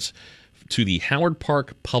cards to the Howard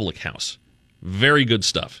Park Public House. Very good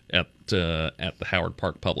stuff at the Howard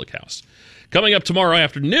Park Public House. Coming up tomorrow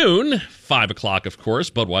afternoon, 5 o'clock, of course,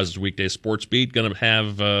 Budweiser's Weekday Sports Beat. Going to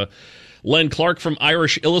have Len Clark from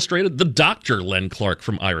Irish Illustrated, the Dr. Len Clark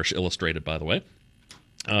from Irish Illustrated, by the way.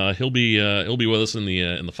 He'll be with us in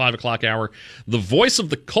the 5 o'clock hour. The voice of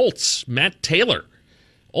the Colts, Matt Taylor,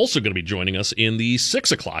 also going to be joining us in the 6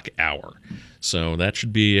 o'clock hour. So that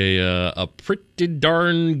should be a pretty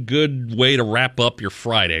darn good way to wrap up your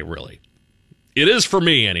Friday, really. It is for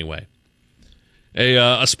me, anyway.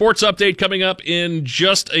 A sports update coming up in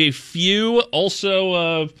just a few.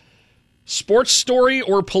 Also, sports story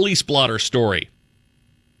or police blotter story.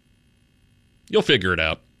 You'll figure it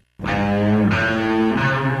out.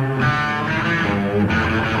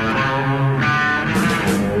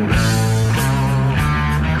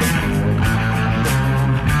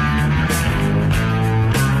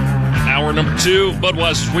 Hour number 2,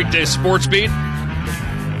 Budweiser's Weekday Sports Beat.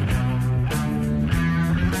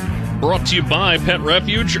 Brought to you by Pet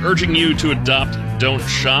Refuge, urging you to adopt, don't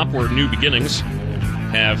shop, where new beginnings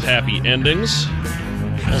have happy endings.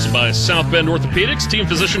 Also by South Bend Orthopedics, team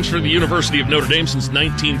physicians for the University of Notre Dame since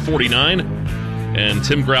 1949. And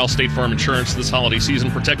Tim Growl State Farm Insurance this holiday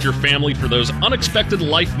season. Protect your family for those unexpected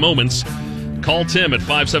life moments. Call Tim at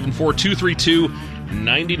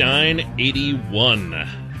 574-232-9981.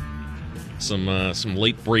 Some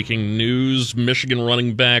late-breaking news. Michigan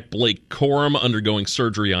running back Blake Corum undergoing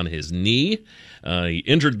surgery on his knee. He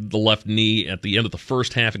injured the left knee at the end of the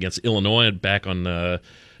first half against Illinois back on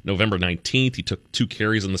November 19th. He took 2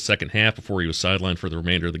 carries in the second half before he was sidelined for the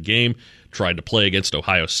remainder of the game. Tried to play against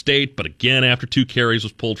Ohio State, but again, after 2 carries,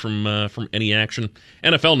 was pulled from any action.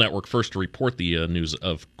 NFL Network first to report the news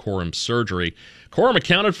of Corum's surgery. Corum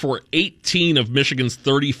accounted for 18 of Michigan's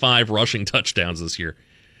 35 rushing touchdowns this year.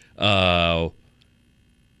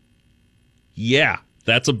 Yeah,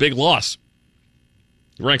 that's a big loss.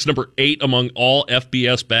 He ranks number 8 among all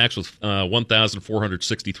FBS backs with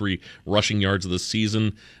 1,463 rushing yards this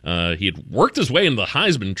season. He had worked his way into the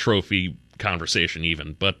Heisman Trophy conversation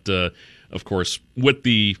even, but of course, with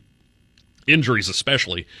the injuries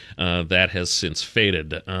especially, that has since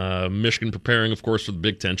faded. Michigan preparing, of course, for the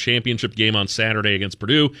Big Ten championship game on Saturday against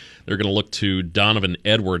Purdue. They're going to look to Donovan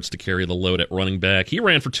Edwards to carry the load at running back. He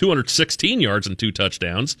ran for 216 yards and 2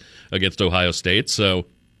 touchdowns against Ohio State, so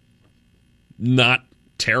not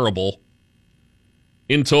terrible.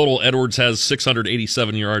 In total, Edwards has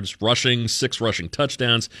 687 yards rushing, 6 rushing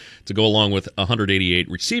touchdowns to go along with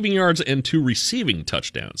 188 receiving yards and 2 receiving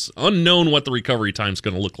touchdowns. Unknown what the recovery time is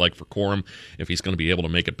going to look like for Corum, if he's going to be able to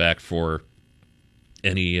make it back for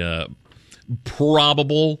any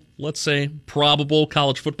probable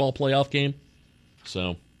college football playoff game.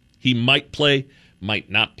 So he might play,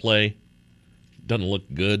 might not play. Doesn't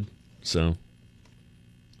look good, so...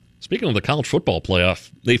 Speaking of the college football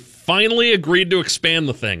playoff, they finally agreed to expand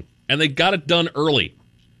the thing, and they got it done early.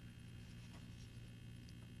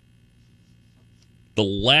 The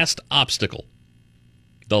last obstacle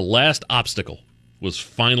was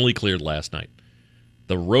finally cleared last night.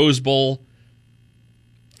 The Rose Bowl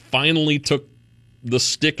finally took the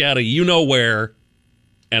stick out of you-know-where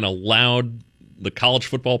and allowed the college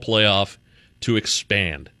football playoff to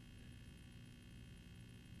expand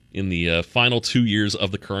in the final 2 years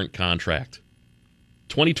of the current contract,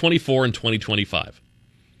 2024 and 2025.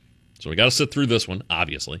 So we got to sit through this one,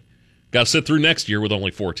 obviously. Got to sit through next year with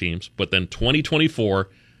only 4 teams, but then 2024,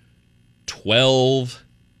 12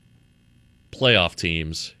 playoff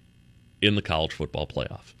teams in the college football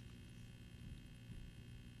playoff.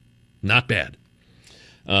 Not bad.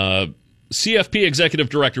 CFP Executive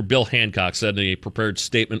Director Bill Hancock said in a prepared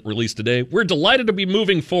statement released today, "We're delighted to be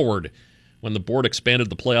moving forward." When the board expanded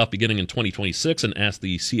the playoff beginning in 2026 and asked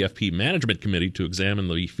the CFP Management Committee to examine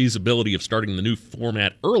the feasibility of starting the new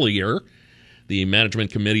format earlier, the Management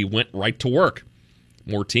Committee went right to work.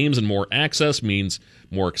 More teams and more access means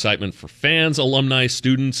more excitement for fans, alumni,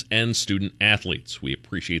 students, and student athletes. We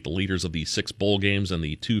appreciate the leaders of the 6 bowl games and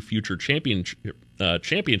the 2 future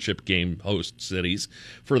championship game host cities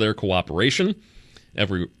for their cooperation.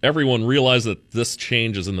 Everyone realized that this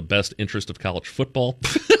change is in the best interest of college football.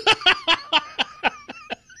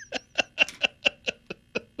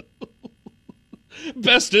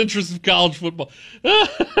 Best interest of college football.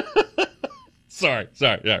 Sorry.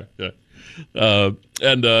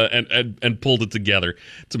 And pulled it together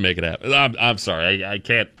to make it happen. I'm sorry. I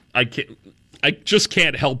just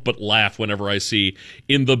can't help but laugh whenever I see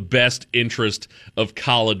 "in the best interest of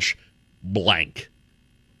college blank,"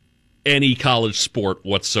 any college sport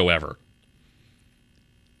whatsoever.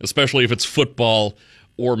 especially if it's football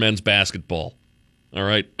or men's basketball. All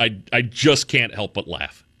right? I just can't help but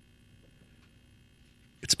laugh.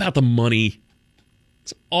 It's about the money.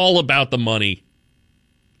 It's all about the money.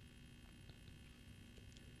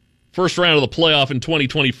 First round of the playoff in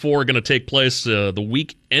 2024 going to take place the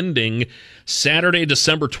week ending Saturday,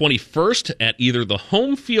 December 21st at either the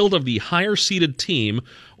home field of the higher-seeded team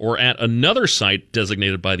or at another site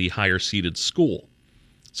designated by the higher-seeded school.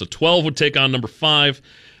 So 12 would take on number 5,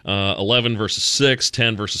 11 versus 6,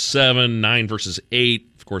 10 versus 7, 9 versus 8.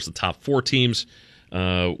 Of course, the top 4 teams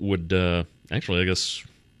would actually, I guess,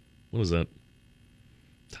 what was that?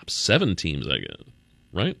 Top 7 teams, I guess,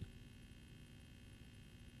 right?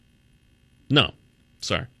 No,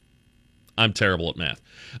 sorry. I'm terrible at math.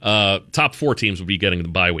 Top 4 teams would be getting the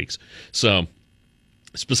bye weeks. So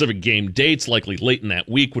specific game dates, likely late in that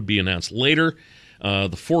week, would be announced later.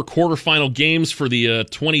 The 4 quarterfinal games for the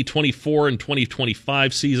 2024 and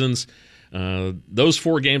 2025 seasons, those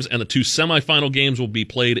 4 games and the 2 semifinal games will be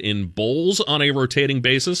played in bowls on a rotating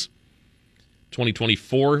basis.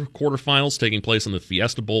 2024 quarterfinals taking place in the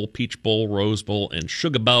Fiesta Bowl, Peach Bowl, Rose Bowl, and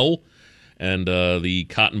Sugar Bowl. And the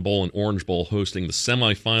Cotton Bowl and Orange Bowl hosting the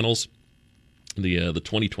semifinals. The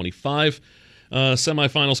 2025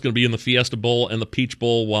 semifinals going to be in the Fiesta Bowl and the Peach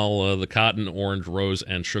Bowl, while the Cotton, Orange, Rose,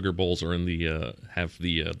 and Sugar Bowls are in the have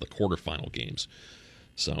the quarterfinal games.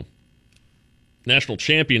 So, national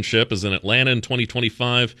championship is in Atlanta in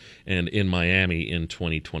 2025 and in Miami in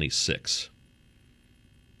 2026.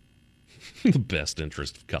 The best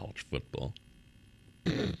interest of college football.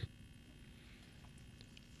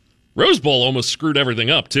 Rose Bowl almost screwed everything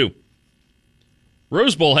up, too.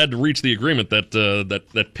 Rose Bowl had to reach the agreement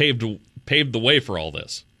that paved the way for all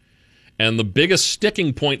this. And the biggest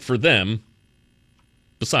sticking point for them,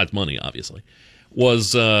 besides money, obviously,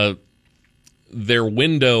 was their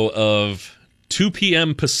window of 2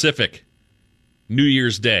 p.m. Pacific New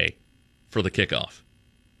Year's Day for the kickoff.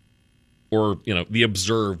 Or, the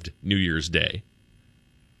observed New Year's Day.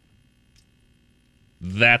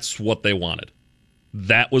 That's what they wanted.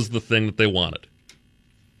 That was the thing that they wanted.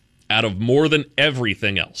 Out of more than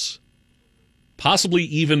everything else. Possibly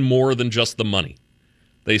even more than just the money.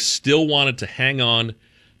 They still wanted to hang on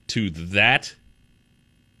to that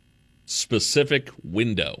specific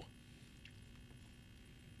window.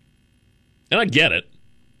 And I get it.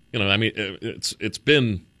 It's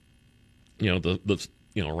been,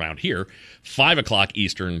 around here, 5 o'clock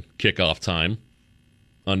Eastern kickoff time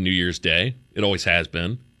on New Year's Day. It always has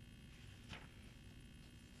been.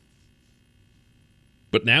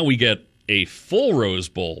 But now we get a full Rose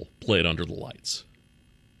Bowl played under the lights.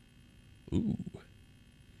 Ooh.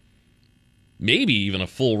 Maybe even a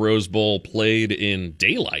full Rose Bowl played in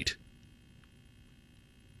daylight.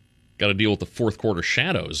 Got to deal with the fourth quarter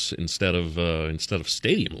shadows instead of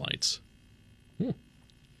stadium lights.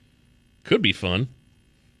 Could be fun,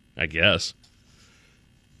 I guess.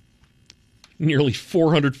 Nearly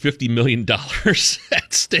 $450 million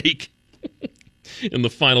at stake in the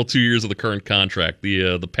final 2 years of the current contract.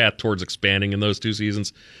 The path towards expanding in those 2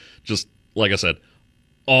 seasons, just like I said,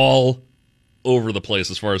 all over the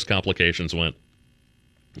place as far as complications went.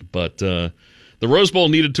 But the Rose Bowl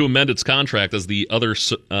needed to amend its contract, as the other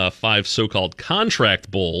 5 so-called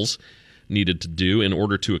contract bowls needed to do, in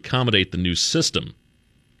order to accommodate the new system.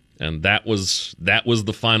 And that was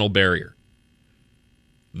the final barrier.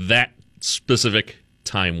 That specific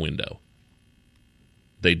time window.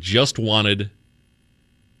 They just wanted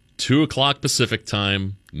 2 o'clock Pacific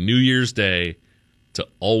time, New Year's Day, to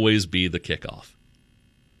always be the kickoff.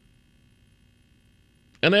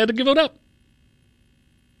 And they had to give it up.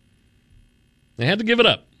 They had to give it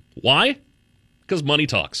up. Why? Because money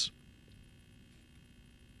talks.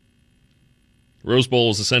 Rose Bowl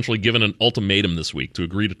was essentially given an ultimatum this week to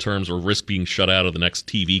agree to terms or risk being shut out of the next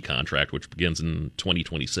TV contract, which begins in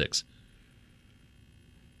 2026.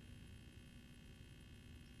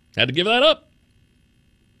 Had to give that up.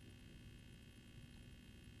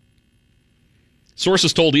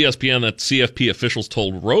 Sources told ESPN that CFP officials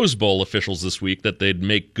told Rose Bowl officials this week that they'd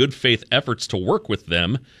make good faith efforts to work with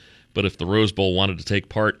them, but if the Rose Bowl wanted to take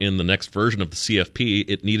part in the next version of the CFP,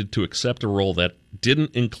 it needed to accept a role that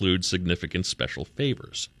didn't include significant special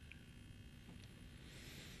favors.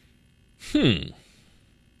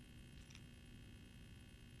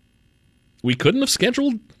 We couldn't have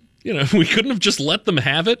scheduled, we couldn't have just let them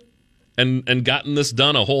have it and gotten this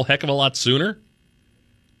done a whole heck of a lot sooner.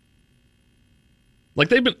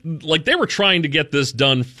 They were trying to get this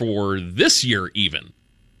done for this year even.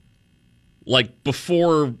 Like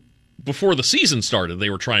before the season started, they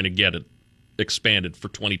were trying to get it expanded for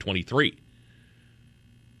 2023.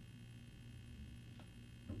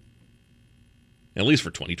 at least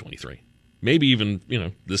for 2023. Maybe even,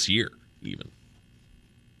 this year even.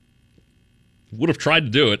 Would have tried to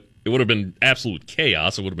do it. It would have been absolute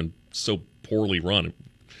chaos. It would have been so poorly run. It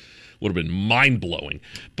would have been mind-blowing.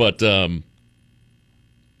 But yeah,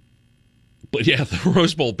 the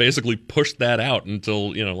Rose Bowl basically pushed that out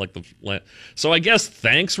until, so I guess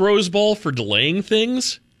thanks, Rose Bowl, for delaying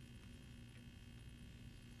things.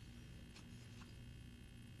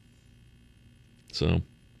 So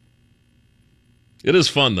it is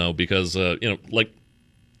fun, though, because, at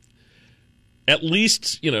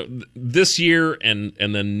least, this year and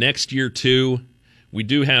then next year, too, we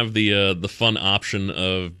do have the fun option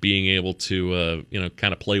of being able to,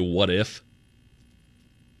 kind of play what if.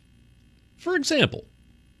 For example,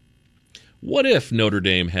 what if Notre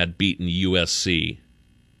Dame had beaten USC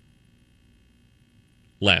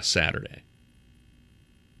last Saturday?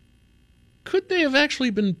 Could they have actually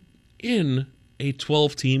been in a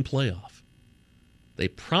 12-team playoff? They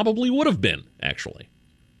probably would have been, actually.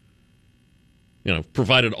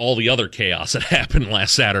 Provided all the other chaos that happened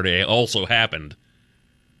last Saturday also happened.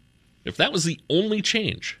 If that was the only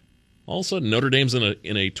change, all of a sudden Notre Dame's in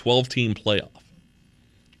a 12-team playoff.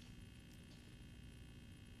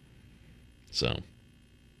 So.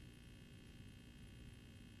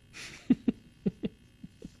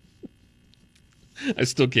 I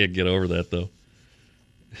still can't get over that, though.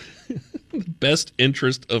 The best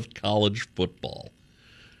interest of college football.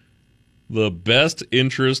 The best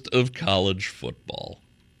interest of college football.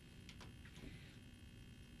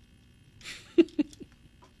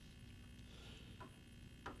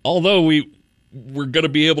 Although we're going to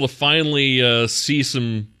be able to finally see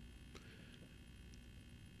some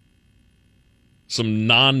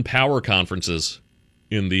non-power conferences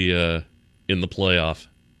in the playoff.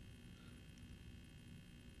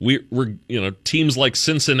 We're teams like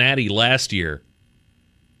Cincinnati last year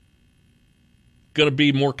going to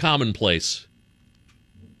be more commonplace.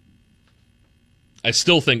 I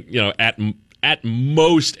still think at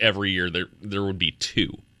most every year there would be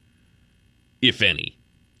two, if any.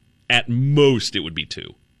 At most it would be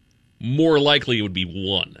two. More likely it would be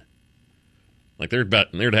one. Like there'd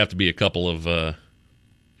have to be a couple of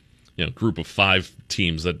group of 5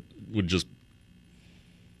 teams that would just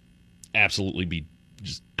absolutely be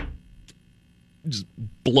just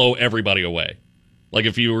blow everybody away. Like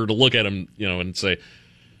if you were to look at them, and say,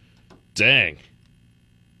 dang,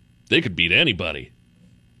 they could beat anybody.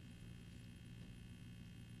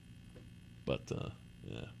 But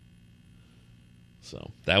yeah.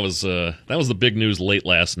 So that was the big news late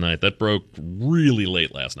last night. That broke really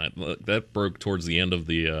late last night. That broke towards the end of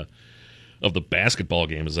the basketball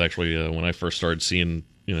game. Is actually when I first started seeing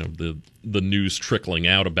the news trickling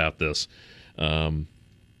out about this. But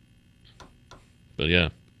yeah.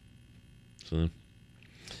 So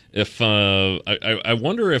if I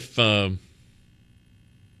wonder if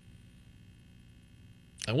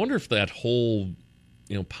that whole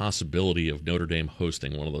possibility of Notre Dame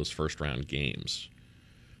hosting one of those first round games,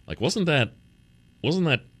 like wasn't that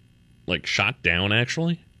like shot down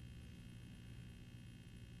actually?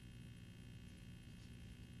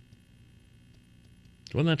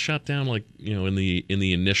 Wasn't that shot down like in the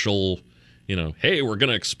initial hey, we're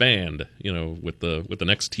gonna expand with the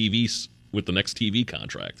next TV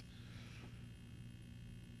contract?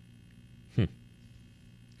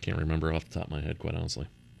 Can't remember off the top of my head, quite honestly.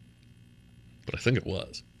 But I think it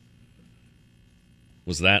was.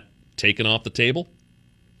 Was that taken off the table?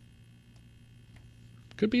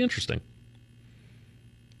 Could be interesting.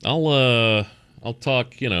 I'll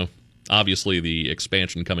talk, obviously the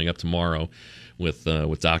expansion coming up tomorrow with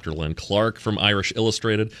Dr. Len Clark from Irish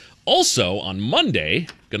Illustrated. Also on Monday,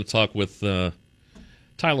 going to talk with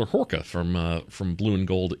Tyler Horka from Blue and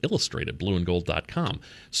Gold Illustrated, blueandgold.com.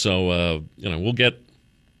 So we'll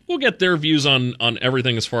get their views on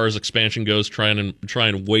everything as far as expansion goes. Try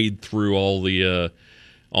and wade through all the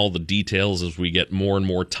details as we get more and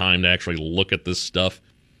more time to actually look at this stuff.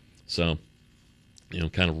 So,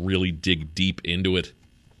 kind of really dig deep into it,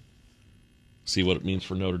 see what it means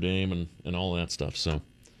for Notre Dame and all that stuff. So,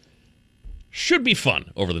 should be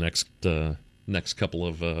fun over the next couple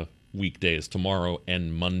of weekdays, tomorrow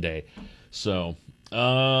and Monday. So,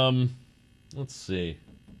 let's see.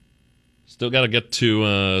 Still got to get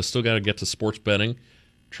to sports betting.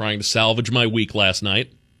 Trying to salvage my week last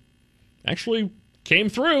night. Actually came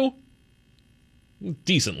through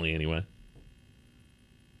decently anyway.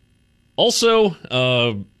 Also,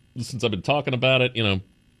 since I've been talking about it,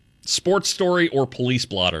 sports story or police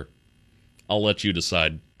blotter, I'll let you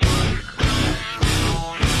decide.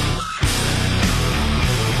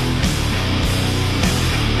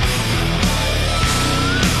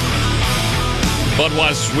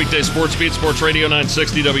 Budweiser's Weekday Sportsbeat, Sports Radio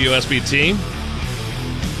 960 WSBT.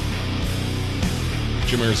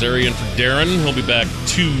 Jim Irizarry in for Darin. He'll be back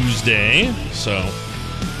Tuesday, so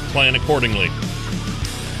plan accordingly.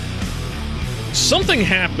 Something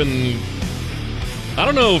happened. I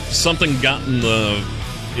don't know if something got in the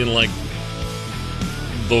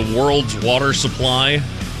world's water supply,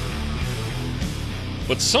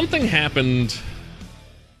 but something happened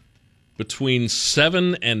between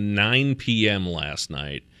 7 and 9 p.m. last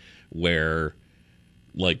night where,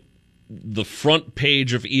 the front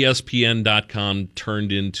page of ESPN.com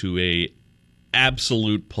turned into a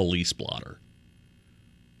absolute police blotter.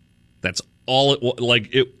 That's all it was.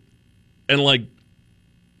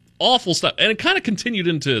 Awful stuff, and it kind of continued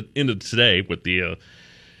into today with the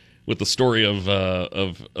story of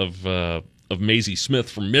Maisie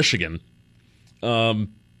Smith from Michigan.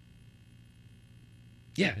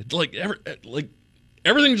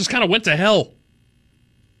 Everything just kind of went to hell.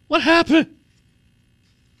 What happened?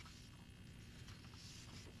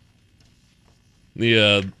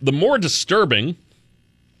 The more disturbing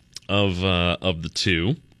of the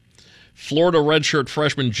two, Florida redshirt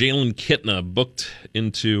freshman Jalen Kitna booked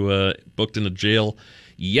into jail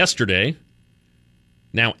yesterday.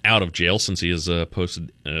 Now out of jail since he has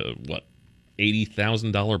posted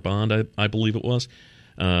 $80,000 bond, I believe it was.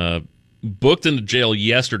 Booked into jail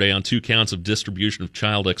yesterday on 2 counts of distribution of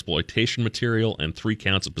child exploitation material and 3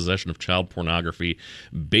 counts of possession of child pornography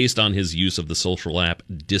based on his use of the social app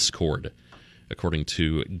Discord, according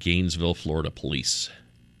to Gainesville, Florida police.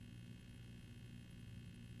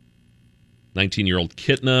 19-year-old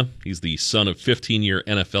Kitna, he's the son of 15-year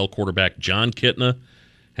NFL quarterback John Kitna,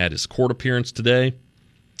 had his court appearance today.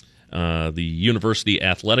 The University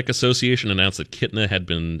Athletic Association announced that Kitna had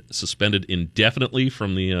been suspended indefinitely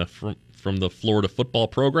from the Florida football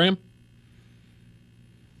program.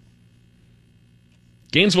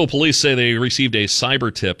 Gainesville police say they received a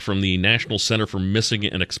cyber tip from the National Center for Missing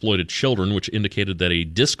and Exploited Children, which indicated that a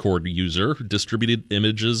Discord user distributed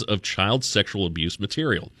images of child sexual abuse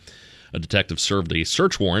material. A detective served a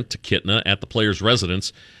search warrant to Kitna at the player's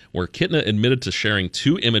residence, where Kitna admitted to sharing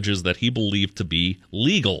 2 images that he believed to be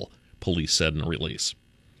legal, police said in a release.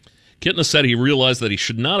 Kitna said he realized that he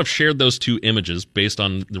should not have shared those 2 images based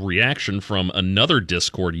on the reaction from another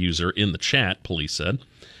Discord user in the chat, police said.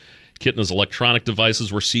 Kitna's electronic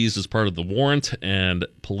devices were seized as part of the warrant, and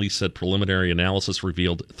police said preliminary analysis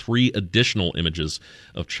revealed 3 additional images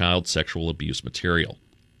of child sexual abuse material.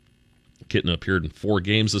 Kitna appeared in 4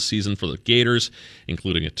 games this season for the Gators,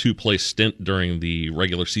 including a 2-place stint during the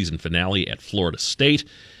regular season finale at Florida State.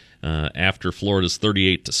 After Florida's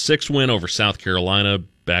 38-6 win over South Carolina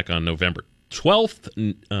back on November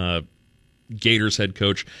 12th, Gators head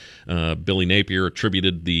coach Billy Napier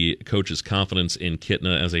attributed the coach's confidence in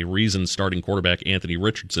Kitna as a reason starting quarterback Anthony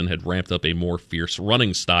Richardson had ramped up a more fierce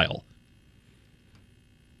running style.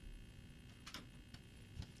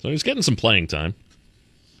 So he's getting some playing time.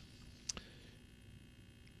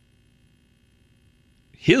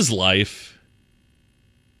 His life,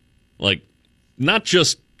 not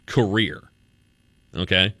just career,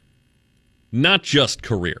 okay? Not just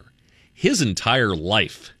career. His entire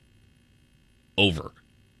life over.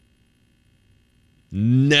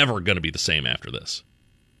 Never going to be the same after this.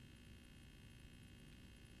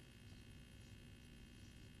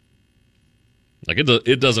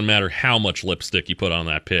 It doesn't matter how much lipstick you put on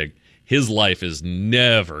that pig. His life is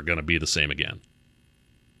never going to be the same again.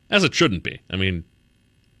 As it shouldn't be. I mean,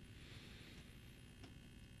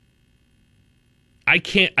 I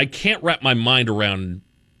can't wrap my mind around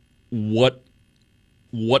what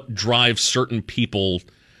drives certain people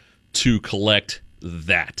to collect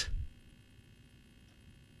that.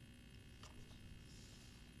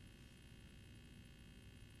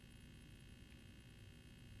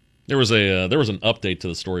 There was an update to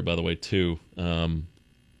the story, by the way, too.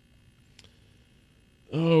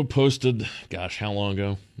 Posted, gosh, how long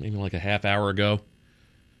ago? Maybe like a half hour ago.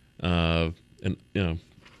 And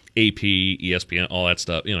AP, ESPN, all that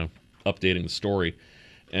stuff, updating the story.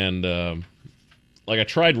 And, I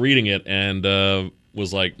tried reading it and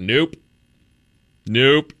was like, nope,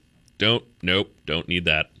 don't need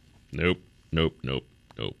that. Nope.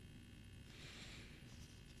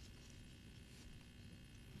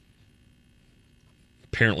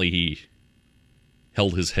 Apparently he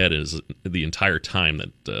held his head the entire time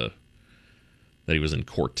that he was in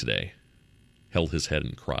court today. Held his head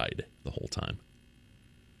and cried the whole time.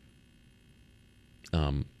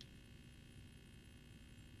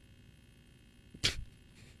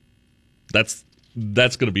 That's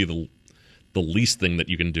going to be the least thing that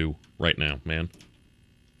you can do right now, man.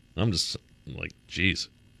 I'm just like, geez.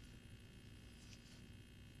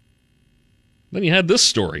 Then you had this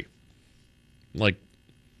story, like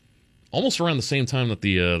almost around the same time that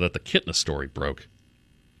the Kitna story broke.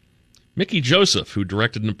 Mickey Joseph, who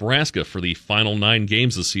directed Nebraska for the final 9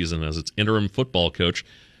 games this season as its interim football coach,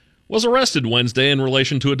 was arrested Wednesday in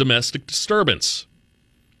relation to a domestic disturbance.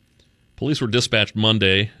 Police were dispatched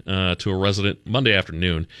Monday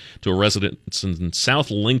afternoon to a residence in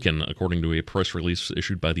South Lincoln, according to a press release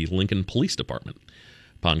issued by the Lincoln Police Department.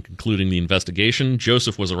 Upon concluding the investigation,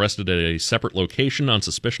 Joseph was arrested at a separate location on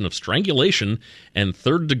suspicion of strangulation and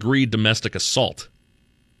third-degree domestic assault.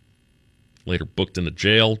 Later booked into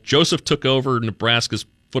jail, Joseph took over Nebraska's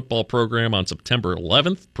football program on September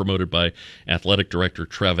 11th, promoted by athletic director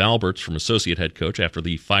Trev Alberts from associate head coach after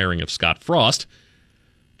the firing of Scott Frost.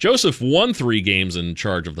 Joseph won 3 games in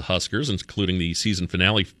charge of the Huskers, including the season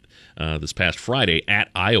finale this past Friday at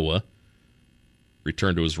Iowa.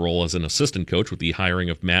 Returned to his role as an assistant coach with the hiring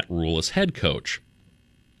of Matt Rule as head coach.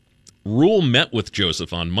 Rule met with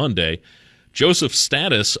Joseph on Monday. Joseph's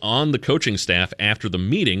status on the coaching staff after the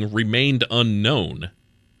meeting remained unknown.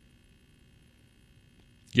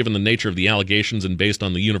 Given the nature of the allegations and based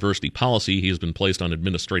on the university policy, he has been placed on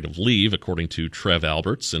administrative leave, according to Trev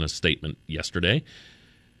Alberts in a statement yesterday.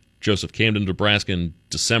 Joseph came to Nebraska in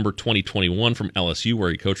December 2021 from LSU,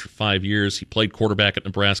 where he coached for 5 years. He played quarterback at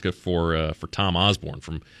Nebraska for Tom Osborne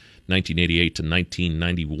from 1988 to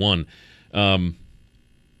 1991.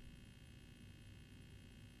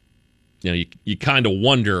 You kind of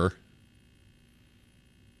wonder,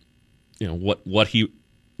 what he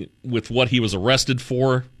was arrested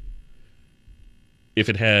for, if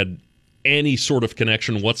it had any sort of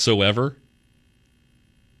connection whatsoever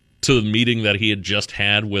to the meeting that he had just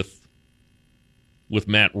had with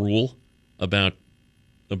Matt Rule about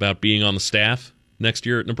being on the staff next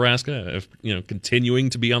year at Nebraska,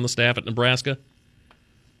 continuing to be on the staff at Nebraska.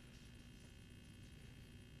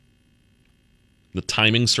 The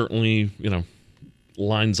timing certainly,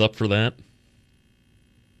 lines up for that.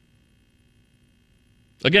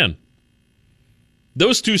 Again,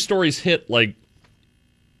 those 2 stories hit like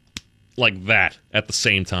that at the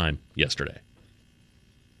same time yesterday.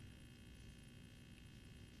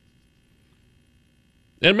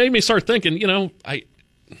 And it made me start thinking, I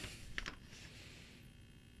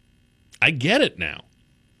get it now.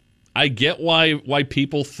 I get why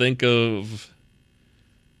people think of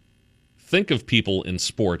people in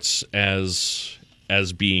sports as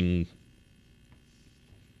being,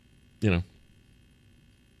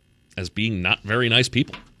 as being not very nice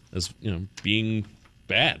people, as being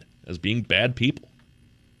bad people.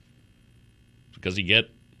 Because you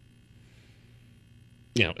get,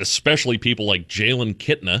 especially people like Jalen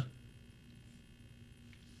Kitna,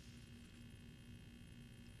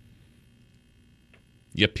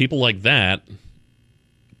 you get people like that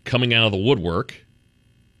coming out of the woodwork,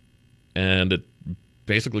 and it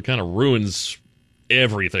basically kind of ruins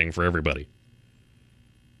everything for everybody.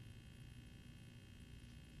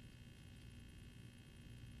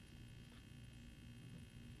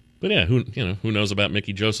 But yeah, who knows about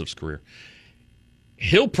Mickey Joseph's career?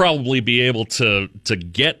 He'll probably be able to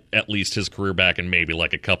get at least his career back in maybe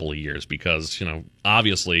like a couple of years, because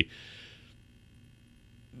obviously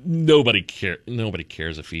nobody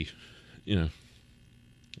cares if he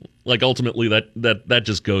ultimately that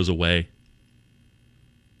just goes away.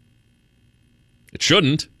 It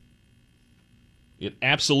shouldn't. It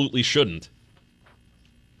absolutely shouldn't.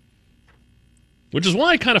 Which is why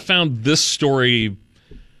I kind of found this story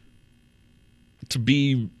to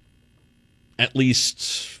be at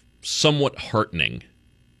least somewhat heartening,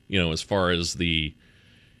 as far as the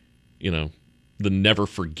never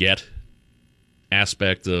forget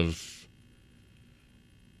aspect of,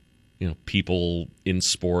 people in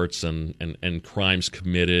sports and crimes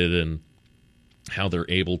committed, and how they're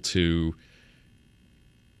able to,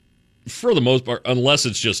 for the most part, unless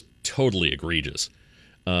it's just totally egregious,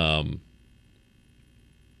 and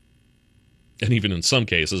even in some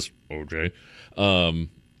cases, OJ,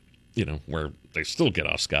 where they still get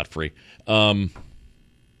off scot-free.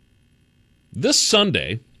 This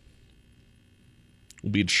Sunday will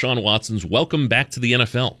be Deshaun Watson's welcome back to the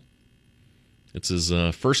NFL. It's his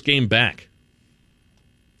first game back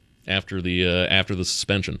after the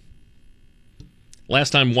suspension.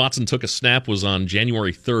 Last time Watson took a snap was on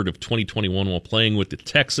January 3rd of 2021 while playing with the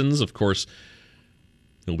Texans. Of course,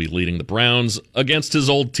 he'll be leading the Browns against his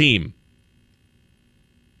old team.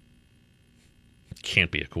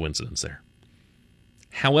 Can't be a coincidence there.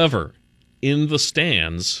 However, in the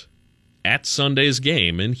stands at Sunday's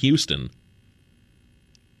game in Houston,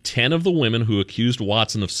 10 of the women who accused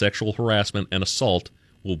Watson of sexual harassment and assault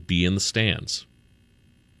will be in the stands.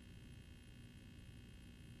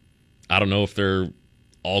 I don't know if they're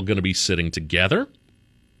all going to be sitting together.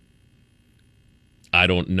 I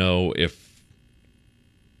don't know if,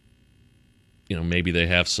 maybe they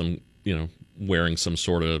have some, wearing some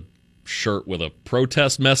sort of shirt with a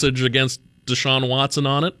protest message against Deshaun Watson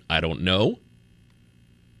on it. I don't know.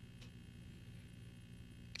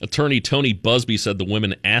 Attorney Tony Busby said the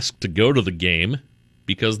women asked to go to the game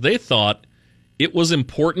because they thought it was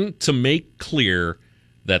important to make clear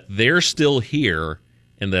that they're still here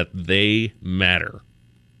and that they matter.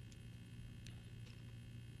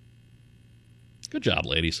 Good job,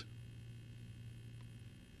 ladies.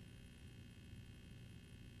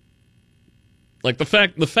 Like the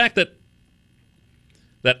fact that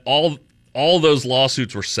all those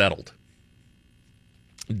lawsuits were settled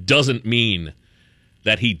doesn't mean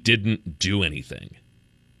that he didn't do anything.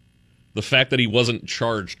 The fact that he wasn't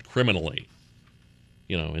charged criminally,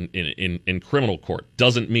 in criminal court,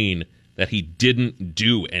 doesn't mean that he didn't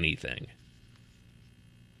do anything.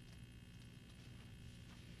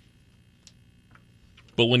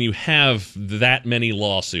 But when you have that many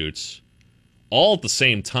lawsuits, all at the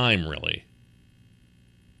same time, really,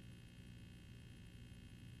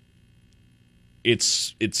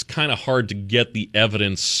 it's kind of hard to get the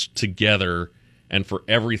evidence together and for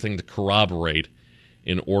everything to corroborate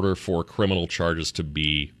in order for criminal charges to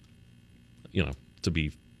be, to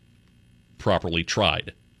be properly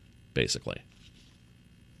tried, basically.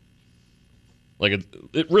 Like,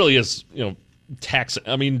 it really is,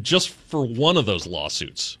 just for one of those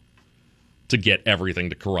lawsuits to get everything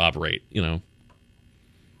to corroborate,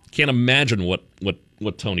 Can't imagine what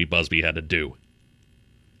Tony Busby had to do.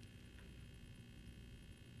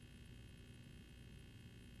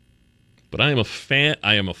 But I am a fan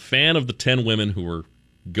of the 10 women who are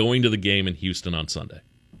going to the game in Houston on Sunday.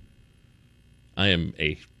 I am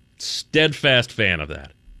a steadfast fan of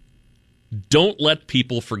that. Don't let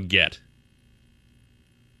people forget.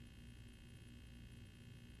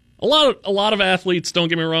 A lot of athletes, don't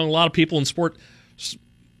get me wrong, a lot of people in sport,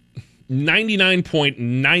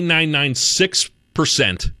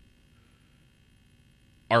 99.9996%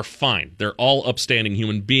 are fine. They're all upstanding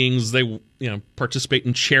human beings. They participate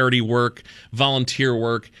in charity work, volunteer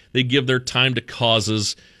work. They give their time to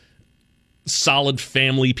causes, solid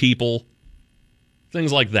family people,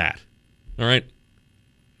 things like that. All right?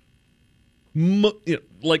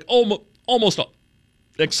 Like almost all,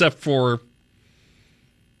 except for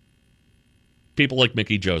people like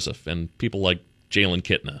Mickey Joseph and people like Jalen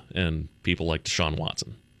Kitna and people like Deshaun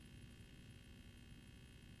Watson.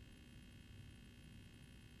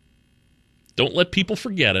 Don't let people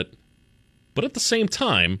forget it, but at the same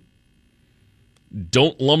time,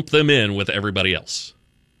 don't lump them in with everybody else.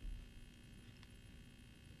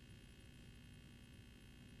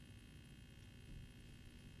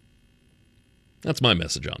 That's my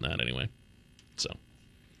message on that, anyway. So,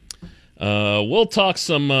 we'll talk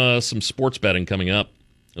some sports betting coming up.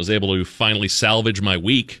 I was able to finally salvage my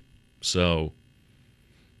week, so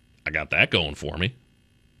I got that going for me.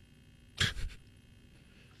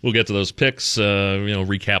 We'll get to those picks,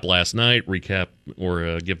 recap last night, give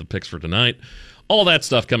the picks for tonight. All that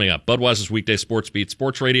stuff coming up. Budweiser's Weekday Sports Beat,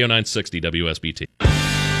 Sports Radio 960 WSBT.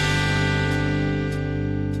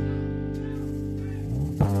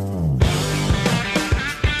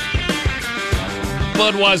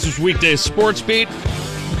 Budweiser's Weekday Sports Beat,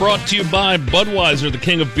 brought to you by Budweiser, the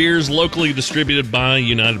king of beers, locally distributed by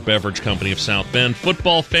United Beverage Company of South Bend.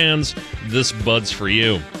 Football fans, this Bud's for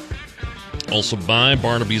you. Also by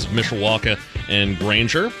Barnaby's of Mishawaka and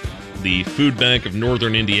Granger, the Food Bank of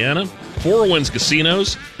Northern Indiana, Four Winds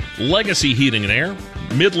Casinos, Legacy Heating and Air,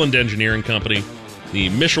 Midland Engineering Company, the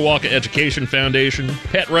Mishawaka Education Foundation,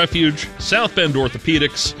 Pet Refuge, South Bend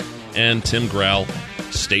Orthopedics, and Tim Grau,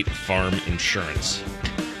 State Farm Insurance.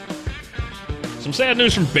 Some sad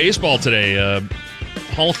news from baseball today.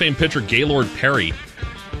 Hall of Fame pitcher Gaylord Perry,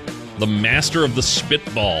 the master of the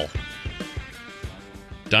spitball,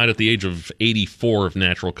 died at the age of 84 of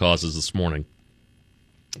natural causes this morning.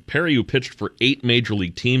 Perry, who pitched for 8 major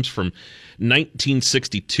league teams from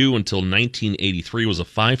 1962 until 1983, was a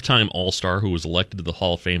 5-time All-Star who was elected to the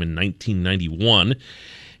Hall of Fame in 1991.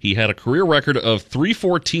 He had a career record of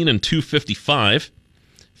 .314 and .255,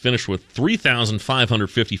 finished with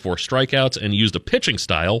 3,554 strikeouts, and used a pitching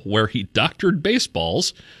style where he doctored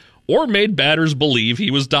baseballs or made batters believe he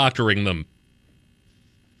was doctoring them.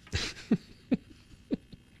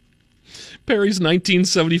 Perry's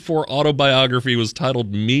 1974 autobiography was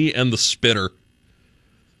titled Me and the Spitter.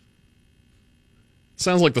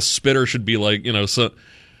 Sounds like the Spitter should be like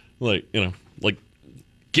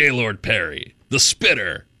Gaylord Perry, the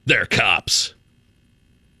Spitter, they're cops.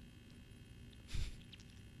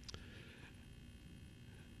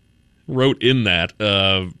 wrote in that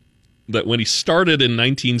that when he started in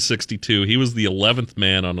 1962, he was the 11th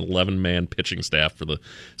man on an 11-man pitching staff for the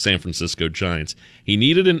San Francisco Giants. He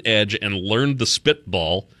needed an edge and learned the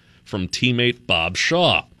spitball from teammate Bob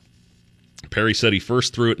Shaw. Perry said he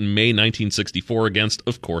first threw it in May 1964 against,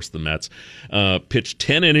 of course, the Mets. Pitched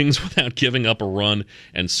 10 innings without giving up a run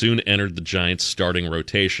and soon entered the Giants' starting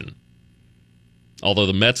rotation. Although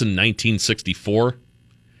the Mets in 1964,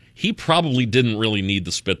 he probably didn't really need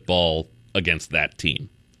the spitball against that team.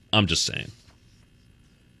 I'm just saying.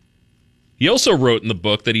 He also wrote in the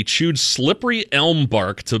book that he chewed slippery elm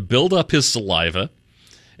bark to build up his saliva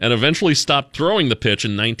and eventually stopped throwing the pitch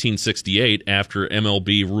in 1968 after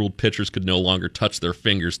MLB ruled pitchers could no longer touch their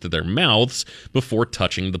fingers to their mouths before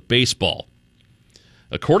touching the baseball.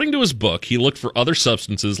 According to his book, he looked for other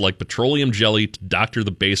substances like petroleum jelly to doctor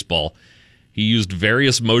the baseball. He used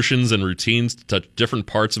various motions and routines to touch different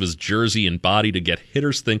parts of his jersey and body to get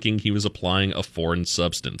hitters thinking he was applying a foreign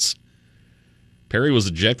substance. Perry was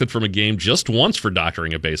ejected from a game just once for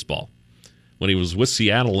doctoring a baseball, when he was with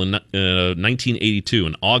Seattle in 1982,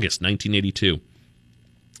 in August 1982.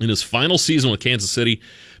 In his final season with Kansas City,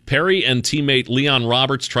 Perry and teammate Leon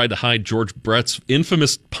Roberts tried to hide George Brett's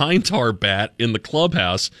infamous pine tar bat in the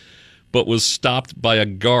clubhouse, but was stopped by a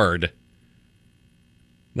guard.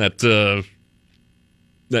 That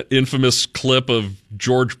infamous clip of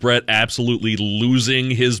George Brett absolutely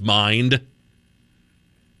losing his mind.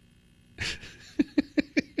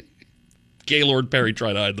 Gaylord Perry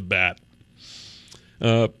tried to hide the bat.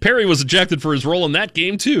 Perry was ejected for his role in that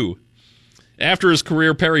game, too. After his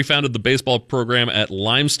career, Perry founded the baseball program at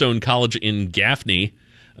Limestone College in Gaffney.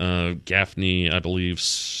 Gaffney, I believe,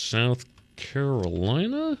 South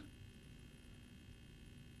Carolina?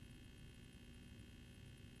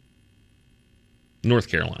 North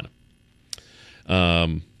Carolina.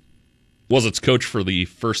 Was its coach for the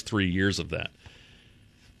first 3 years of that.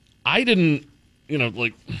 I didn't,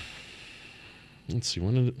 let's see,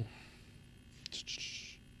 when did it...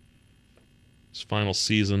 His final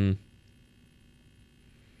season,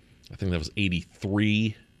 I think that was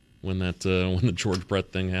 83 when the George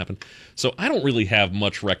Brett thing happened. So I don't really have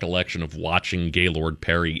much recollection of watching Gaylord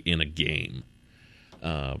Perry in a game.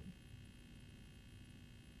 But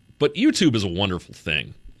YouTube is a wonderful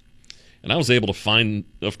thing. And I was able to find,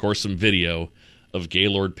 of course, some video of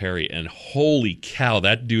Gaylord Perry, and holy cow,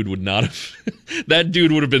 that dude would not have that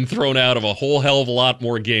dude would have been thrown out of a whole hell of a lot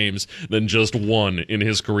more games than just one in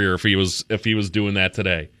his career if he was doing that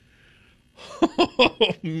today.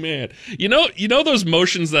 Oh man. You know those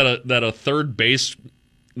motions that a third base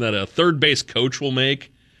coach will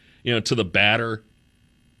make, to the batter,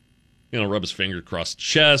 rub his finger across the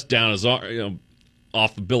chest, down his arm,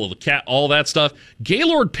 off the bill of the cat, all that stuff.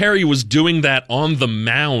 Gaylord Perry was doing that on the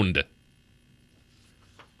mound.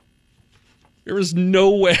 There is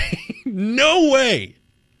no way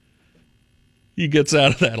he gets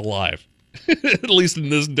out of that alive. At least in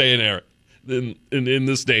this day and era, in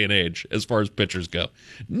this day and age, as far as pitchers go.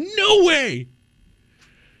 No way!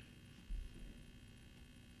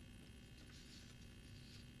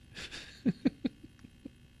 But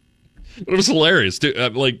it was hilarious, too.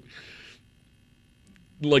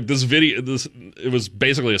 Like this video, it was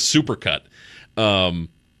basically a supercut.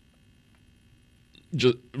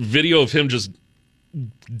 Just video of him just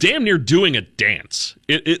damn near doing a dance.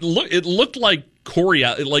 It looked like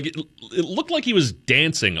choreo, it looked like he was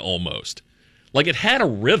dancing almost. Like it had a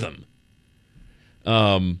rhythm.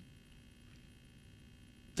 There's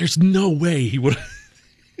no way he would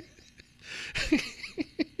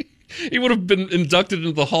he would have been inducted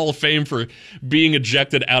into the Hall of Fame for being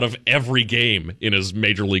ejected out of every game in his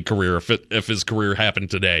major league career if his career happened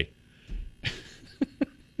today.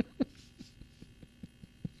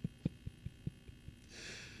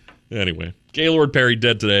 Anyway, Gaylord Perry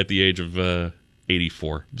dead today at the age of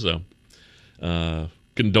 84. So,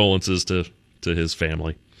 condolences to his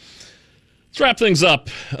family. Let's wrap things up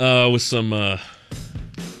with some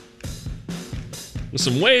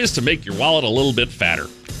ways to make your wallet a little bit fatter.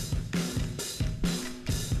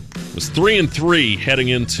 It was 3-3 heading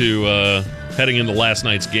into last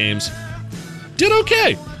night's games. Did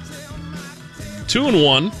okay.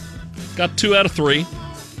 2-1. Got 2 out of 3.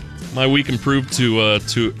 My week improved to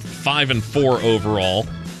 5-4 overall.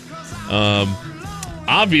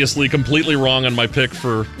 Obviously, completely wrong on my pick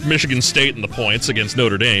for Michigan State and the points against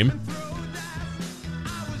Notre Dame.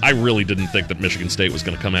 I really didn't think that Michigan State was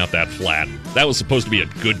going to come out that flat. That was supposed to be a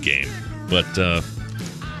good game, but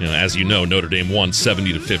as you know, Notre Dame won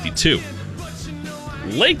 70-52.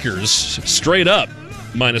 Lakers straight up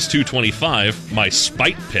minus 225. My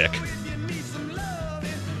spite pick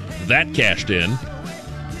that cashed in.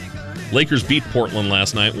 Lakers beat Portland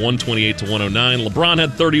last night, 128-109. LeBron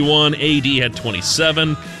had 31. AD had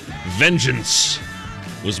 27. Vengeance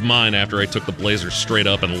was mine after I took the Blazers straight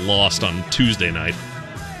up and lost on Tuesday night.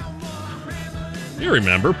 You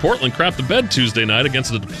remember, Portland crapped the bed Tuesday night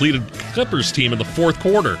against the depleted Clippers team in the fourth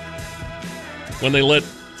quarter when they let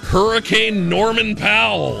Hurricane Norman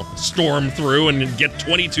Powell storm through and get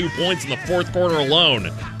 22 points in the fourth quarter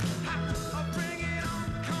alone.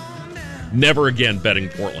 Never again betting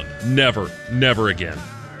Portland. Never again.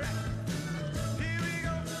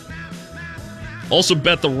 Also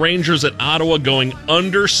bet the Rangers at Ottawa going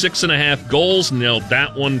under 6.5 goals. Nailed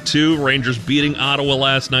that one too. Rangers beating Ottawa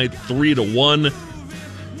last night 3-1.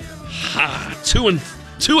 Ha!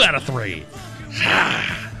 2 out of 3.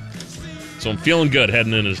 Ha! So I'm feeling good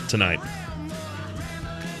heading into tonight.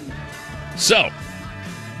 So,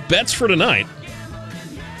 bets for tonight.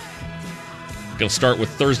 Going to start with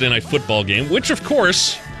Thursday night football game, which of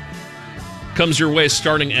course comes your way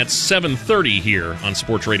starting at 7:30 here on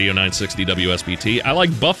Sports Radio 960 WSBT. I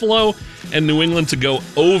like Buffalo and New England to go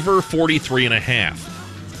over 43.5.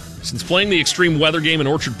 Since playing the extreme weather game in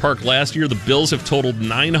Orchard Park last year, the Bills have totaled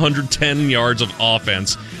 910 yards of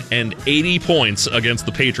offense and 80 points against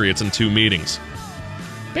the Patriots in 2 meetings.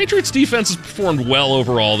 Patriots defense has performed well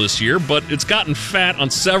overall this year, but it's gotten fat on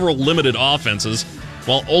several limited offenses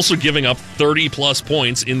while also giving up 30-plus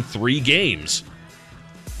points in 3 games.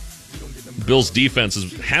 Bills' defense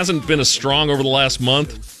hasn't been as strong over the last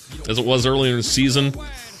month as it was earlier in the season.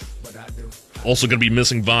 Also going to be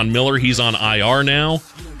missing Von Miller. He's on IR now.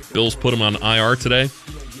 Bills put him on IR today.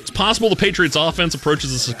 It's possible the Patriots' offense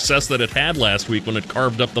approaches the success that it had last week when it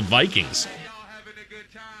carved up the Vikings.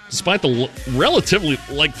 Despite the relatively,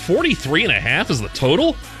 43.5 is the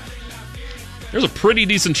total, there's a pretty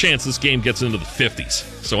decent chance this game gets into the 50s.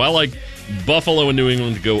 So I like Buffalo and New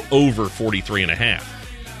England to go over 43.5.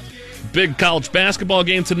 Big college basketball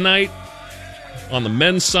game tonight. On the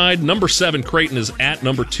men's side, number 7 Creighton is at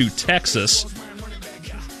number 2 Texas.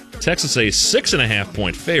 Texas a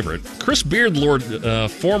 6.5-point favorite. Chris Beard lured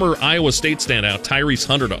former Iowa State standout Tyrese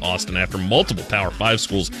Hunter to Austin after multiple Power 5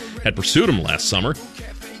 schools had pursued him last summer.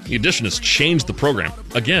 The addition has changed the program.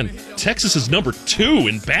 Again, Texas is number 2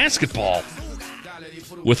 in basketball.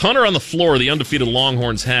 With Hunter on the floor, the undefeated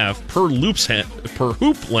Longhorns have, per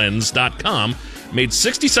hooplens.com, made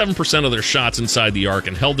 67% of their shots inside the arc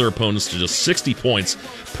and held their opponents to just 60 points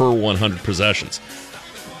per 100 possessions.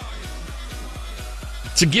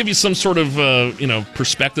 To give you some sort of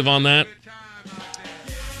perspective on that,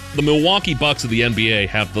 the Milwaukee Bucks of the NBA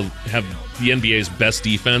have the NBA's best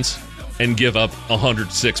defense and give up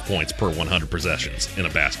 106 points per 100 possessions in a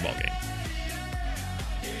basketball game.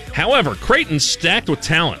 However, Creighton's stacked with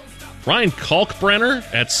talent. Ryan Kalkbrenner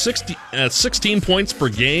at 16 points per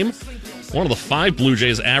game, one of the 5 Blue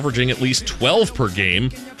Jays averaging at least 12 per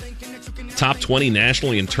game, top 20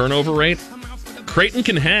 nationally in turnover rate. Creighton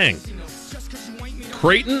can hang.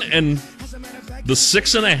 Creighton and the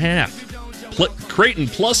 6.5. Creighton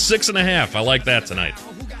plus 6.5. I like that tonight.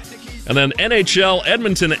 And then NHL,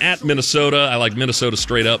 Edmonton at Minnesota. I like Minnesota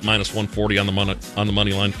straight up, minus 140 on the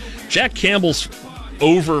money line. Jack Campbell's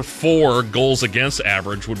over 4 goals against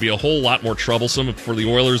average would be a whole lot more troublesome for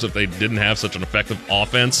the Oilers if they didn't have such an effective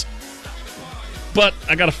offense. But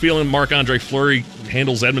I got a feeling Marc-Andre Fleury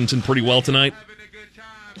handles Edmonton pretty well tonight.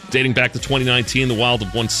 Dating back to 2019, the Wild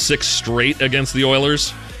have won 6 straight against the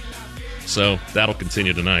Oilers. So that'll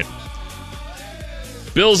continue tonight.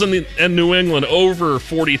 Bills and New England over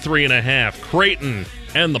 43.5. Creighton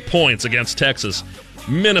and the points against Texas.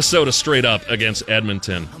 Minnesota straight up against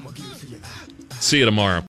Edmonton. See you tomorrow.